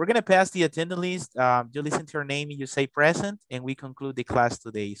 Okay, we're gonna pass the attendance list. You listen to your name and you say present, and we conclude the class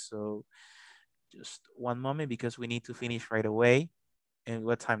today. So just 1 moment because we need to finish right away. And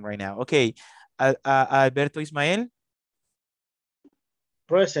what time right now? Okay, Alberto Ismael.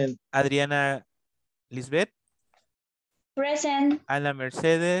 Present. Adriana Lisbeth. Present. Ana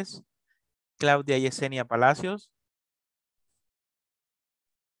Mercedes. Claudia Yesenia Palacios.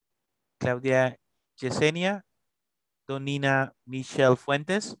 Claudia Yesenia. Donina Michelle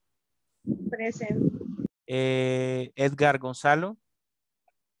Fuentes. Present. Edgar Gonzalo.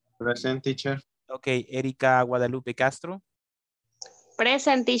 Present, teacher. Ok, Erika Guadalupe Castro.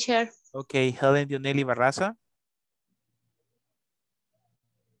 Present, teacher. Ok, Helen Dionelli Barraza.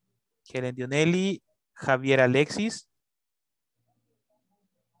 Helen Dionelli. Javier Alexis.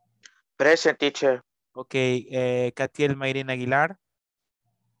 Present, teacher. Ok, Catiel Mayrena Aguilar.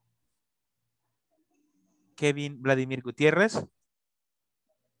 Kevin Vladimir Gutiérrez.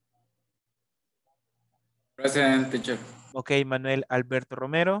 Present, teacher. Ok, Manuel Alberto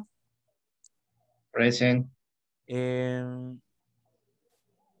Romero. Present.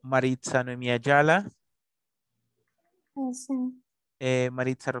 Maritza Noemí Ayala. Present.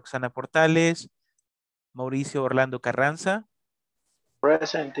 Maritza Roxana Portales. Mauricio Orlando Carranza.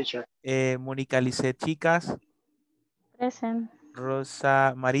 Present, teacher. Mónica Lisset Chicas. Present.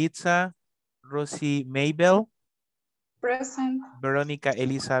 Rosa Maritza. Rosy Maybell. Present. Verónica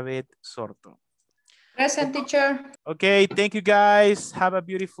Elizabeth Sorto. Present, teacher. Okay, thank you guys. Have a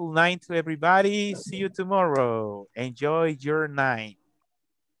beautiful night to everybody. See you tomorrow. Enjoy your night.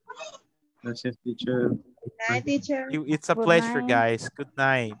 Gracias, teacher. Night, teacher. It's a Good pleasure, night. guys. Good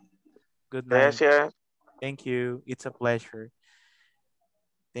night. Good night. Gracias. Thank you. It's a pleasure.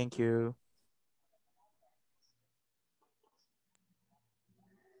 Thank you.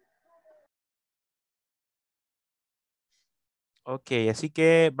 Ok, así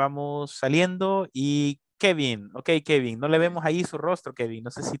que vamos saliendo y Kevin, ok Kevin, no le vemos ahí su rostro Kevin,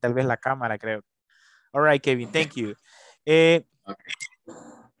 no sé si tal vez la cámara creo. All right Kevin, thank you.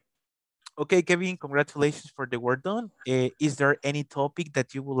 Okay Kevin, congratulations for the work done. Is there any topic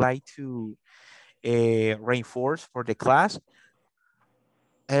that you would like to reinforce for the class?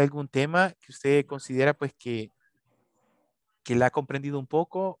 ¿Hay algún tema que usted considera pues que le ha comprendido un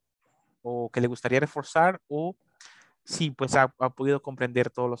poco o que le gustaría reforzar o sí, pues ha podido comprender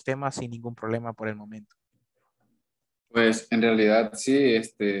todos los temas sin ningún problema por el momento? Pues en realidad sí,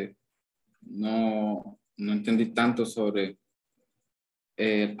 no entendí tanto sobre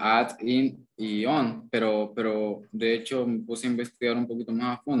el add, in y on, pero de hecho me puse a investigar un poquito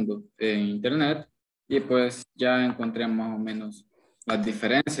más a fondo en internet y pues ya encontré más o menos las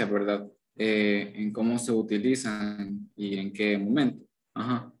diferencias, ¿verdad? En cómo se utilizan y en qué momento.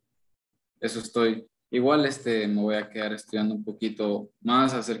 Ajá. Eso estoy. Igual me voy a quedar estudiando un poquito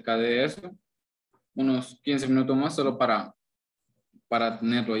más acerca de eso, unos 15 minutos más solo para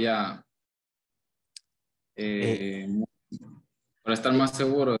tenerlo ya, para estar más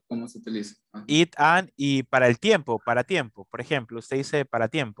seguro de cómo se utiliza. Ajá. It and y para tiempo. Por ejemplo, usted dice para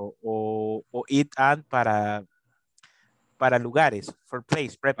tiempo o it and para lugares, for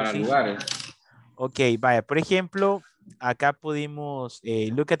place, preposition. Para lugares. Ok, vaya, por ejemplo, acá pudimos,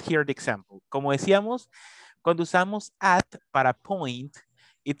 look at here the example. Como decíamos, cuando usamos at para point,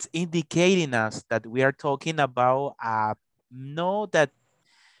 it's indicating us that we are talking about no that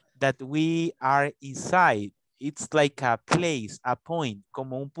we are inside. It's like a place, a point,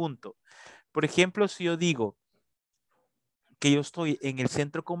 como un punto. Por ejemplo, si yo digo que yo estoy en el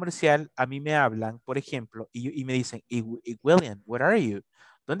centro comercial, a mí me hablan, por ejemplo, y me dicen, William, where are you?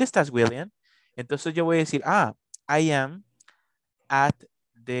 ¿Dónde estás, William? Entonces yo voy a decir, I am at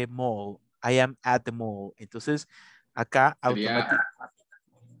the mall. I am at the mall. Entonces, acá automáticamente.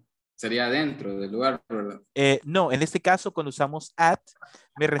 Sería dentro del lugar, ¿verdad? No, en este caso, cuando usamos at,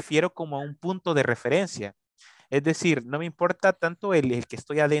 me refiero como a un punto de referencia. Es decir, no me importa tanto el que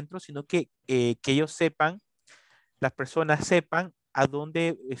estoy adentro, sino que ellos sepan las personas sepan a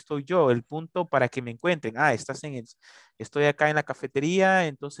dónde estoy yo, el punto para que me encuentren. Ah, estoy acá en la cafetería,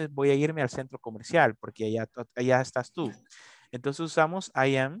 entonces voy a irme al centro comercial porque allá estás tú. Entonces usamos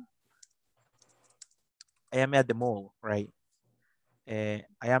I am at the mall, right? I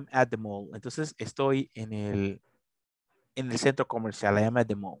am at the mall. Entonces estoy en el centro comercial. I am at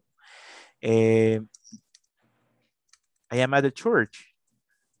the mall. I am at the church.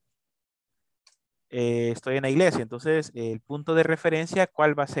 Estoy en la iglesia. Entonces, el punto de referencia,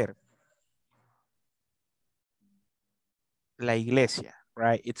 ¿cuál va a ser? La iglesia,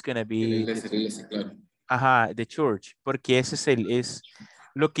 right? It's going to be, La iglesia, claro. ajá, the church, porque ese es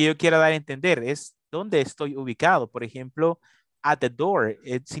lo que yo quiero dar a entender, es dónde estoy ubicado. Por ejemplo, at the door,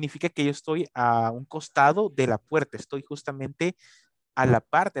 significa que yo estoy a un costado de la puerta, estoy justamente a la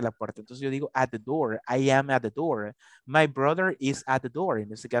parte de la puerta. Entonces yo digo at the door, I am at the door. My brother is at the door.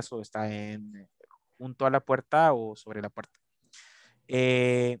 En este caso está junto a la puerta o sobre la puerta.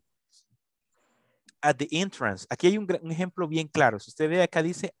 At the entrance. Aquí hay un ejemplo bien claro. Si usted ve acá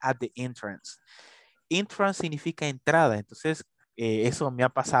dice at the entrance. Entrance significa entrada. Entonces eso me ha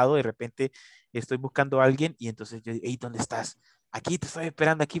pasado. De repente estoy buscando a alguien y entonces yo digo, hey, ¿dónde estás? Aquí te estoy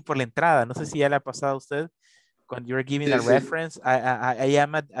esperando aquí por la entrada. No sé si ya le ha pasado a usted. When you're giving Sí, a sí. reference, I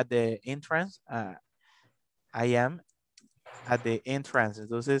am at the entrance. I am at the entrance.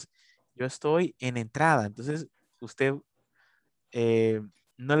 Entonces, yo estoy en entrada. Entonces, usted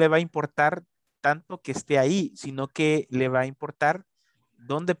no le va a importar tanto que esté ahí, sino que le va a importar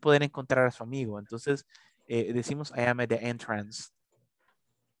dónde poder encontrar a su amigo. Entonces, decimos I am at the entrance.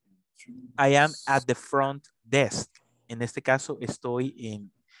 I am at the front desk. En este caso, estoy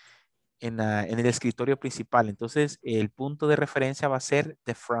en el escritorio principal. Entonces, el punto de referencia va a ser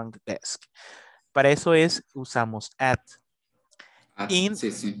the front desk. Para eso usamos at. In,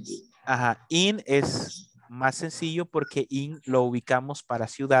 sí, sí. Ajá, in es más sencillo porque in lo ubicamos para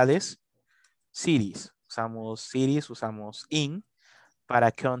ciudades, cities. Usamos in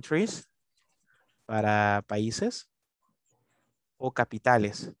para countries, para países o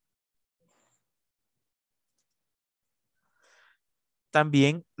capitales.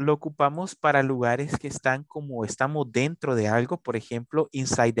 También lo ocupamos para lugares que están como estamos dentro de algo, por ejemplo,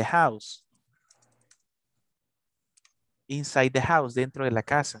 inside the house. Inside the house, dentro de la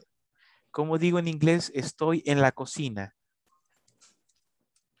casa. Como digo en inglés, estoy en la cocina.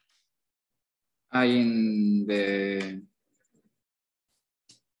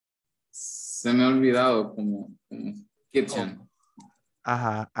 Se me ha olvidado como kitchen. Oh.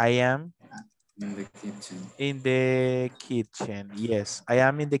 Ajá, I am In the kitchen. in the kitchen. Yes, I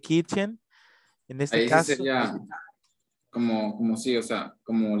am in the kitchen. En este Ahí sí caso. sería como sí, o sea,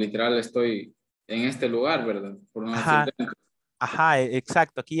 como literal estoy en este lugar, ¿verdad? Por no decir Ajá, dentro. ajá,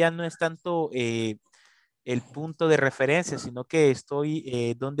 exacto. Aquí ya no es tanto el punto de referencia, sino que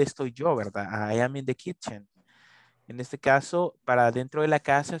estoy donde estoy yo, ¿verdad? I am in the kitchen. En este caso, para dentro de la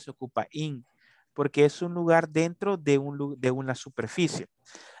casa se ocupa in, porque es un lugar dentro de una superficie.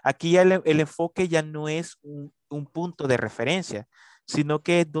 Aquí ya el enfoque ya no es un punto de referencia, sino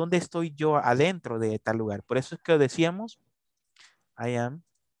que es donde estoy yo adentro de tal lugar. Por eso es que decíamos, I am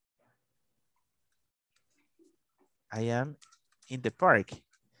in the park.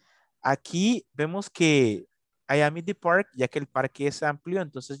 Aquí vemos que I am in the park, ya que el parque es amplio,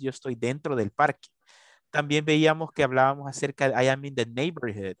 entonces yo estoy dentro del parque. También veíamos que hablábamos acerca de I am in the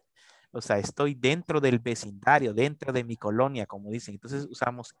neighborhood. O sea, estoy dentro del vecindario, dentro de mi colonia, como dicen. Entonces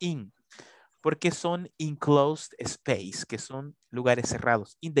usamos in, porque son enclosed space, que son lugares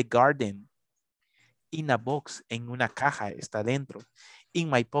cerrados. In the garden, in a box, en una caja, está dentro. In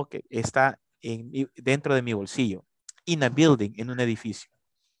my pocket, está dentro de mi bolsillo. In a building, en un edificio.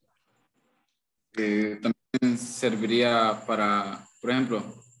 También serviría para, por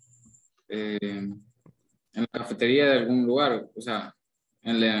ejemplo, en la cafetería de algún lugar, o sea,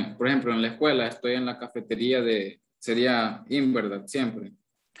 por ejemplo, en la escuela estoy en la cafetería sería in, ¿verdad? Siempre.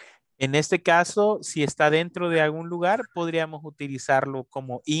 En este caso, si está dentro de algún lugar, podríamos utilizarlo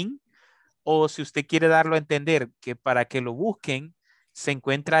como in, o si usted quiere darlo a entender que para que lo busquen, se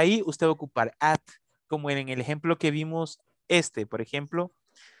encuentra ahí, usted va a ocupar at, como en el ejemplo que vimos por ejemplo,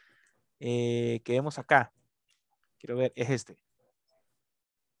 que vemos acá. Quiero ver, es este.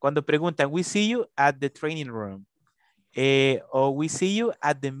 Cuando preguntan, we see you at the training room. O we see you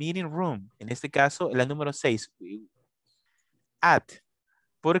at the meeting room. En este caso, la número 6. At.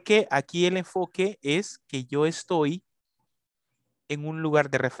 Porque aquí el enfoque es que yo estoy en un lugar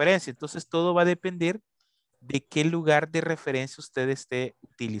de referencia. Entonces, todo va a depender de qué lugar de referencia usted esté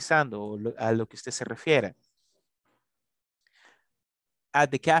utilizando o a lo que usted se refiera. At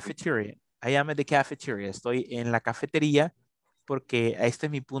the cafeteria. I am at the cafeteria. Estoy en la cafetería porque este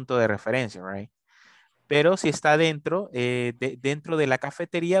es mi punto de referencia, right? Pero si está dentro, dentro de la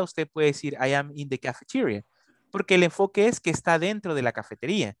cafetería, usted puede decir I am in the cafeteria, porque el enfoque es que está dentro de la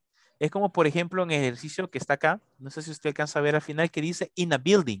cafetería. Es como, por ejemplo, en el ejercicio que está acá, no sé si usted alcanza a ver al final, que dice in a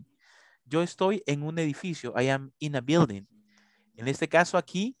building. Yo estoy en un edificio, I am in a building. En este caso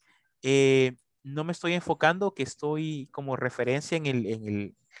aquí, no me estoy enfocando que estoy como referencia en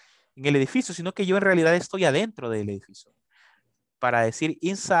el edificio, sino que yo en realidad estoy adentro del edificio. Para decir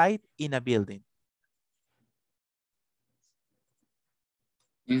inside in a building.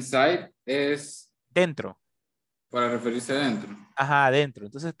 Inside es Dentro. para referirse adentro. Ajá, adentro.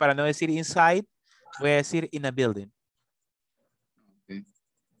 Entonces, para no decir inside, voy a decir in a building. Okay.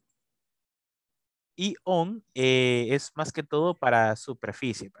 Y on es más que todo para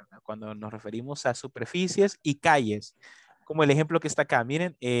superficie, ¿verdad? Cuando nos referimos a superficies y calles, como el ejemplo que está acá.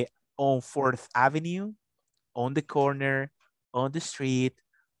 Miren, on 4th Avenue, on the corner, on the street,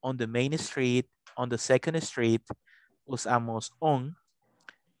 on the main street, on the second street, usamos on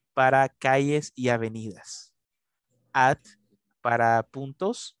para calles y avenidas. At para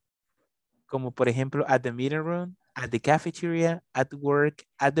puntos, como por ejemplo at the meeting room, at the cafeteria, at work,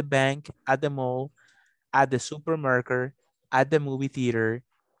 at the bank, at the mall, at the supermarket, at the movie theater,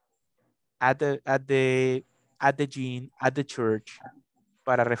 at the gym, at the church,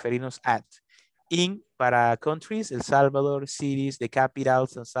 para referirnos at. In para countries, El Salvador, cities, the capital,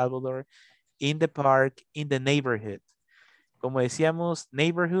 San Salvador, in the park, in the neighborhood. Como decíamos,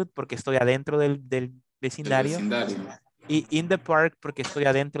 neighborhood porque estoy adentro del vecindario. El vecindario. Y in the park porque estoy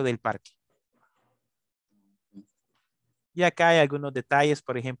adentro del parque. Y acá hay algunos detalles,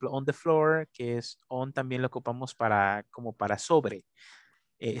 por ejemplo, on the floor, que es on también lo ocupamos para, como para sobre.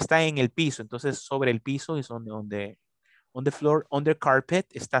 Está en el piso, entonces sobre el piso es on the floor. On the carpet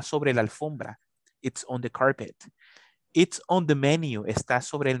está sobre la alfombra. It's on the carpet. It's on the menu, está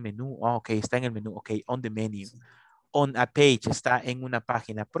sobre el menú. Oh, ok, está en el menú. Ok, on the menu. On a page, está en una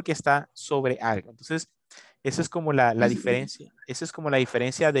página, porque está sobre algo. Entonces, esa es como la diferencia. Esa es como la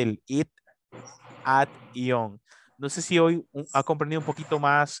diferencia del it, at y on. No sé si hoy ha comprendido un poquito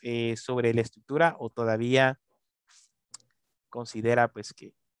más sobre la estructura o todavía considera pues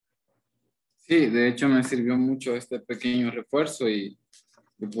que... Sí, de hecho me sirvió mucho este pequeño refuerzo y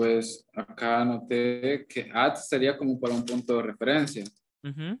pues acá noté que at sería como para un punto de referencia.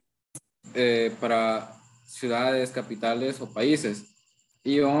 Para ciudades, capitales o países.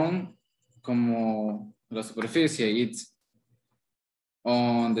 Y on como la superficie, it's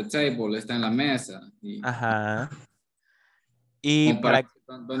on the table, está en la mesa. Y Ajá. Y para...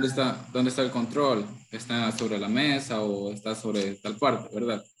 ¿Dónde está el control? ¿Está sobre la mesa o está sobre tal parte,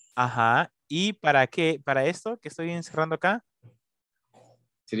 verdad? Ajá. ¿Y para qué? Para esto que estoy encerrando acá.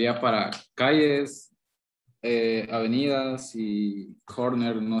 Sería para calles, avenidas y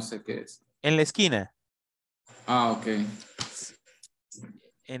corner, no sé qué es. En la esquina. Ah, ok.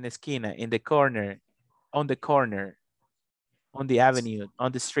 En la esquina, in the corner, on the avenue,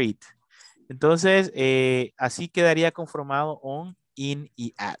 on the street. Entonces, así quedaría conformado on, in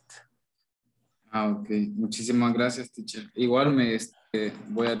y at. Ah, ok. Muchísimas gracias, teacher. Igual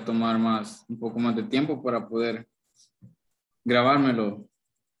voy a tomar un poco más de tiempo para poder grabármelo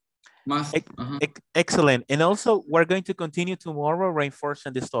más. Excellent. And also, we're going to continue tomorrow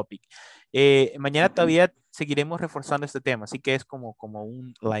reinforcing this topic. Mañana todavía seguiremos reforzando este tema, así que es como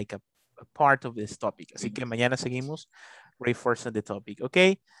un, like a part of this topic. Así que mañana seguimos reinforcing the topic,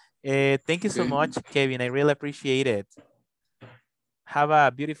 okay? Thank you so much, Kevin. I really appreciate it. Have a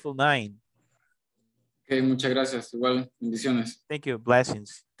beautiful night. Ok, muchas gracias. Igual, bendiciones. Thank you.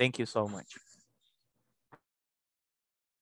 Blessings. Thank you so much.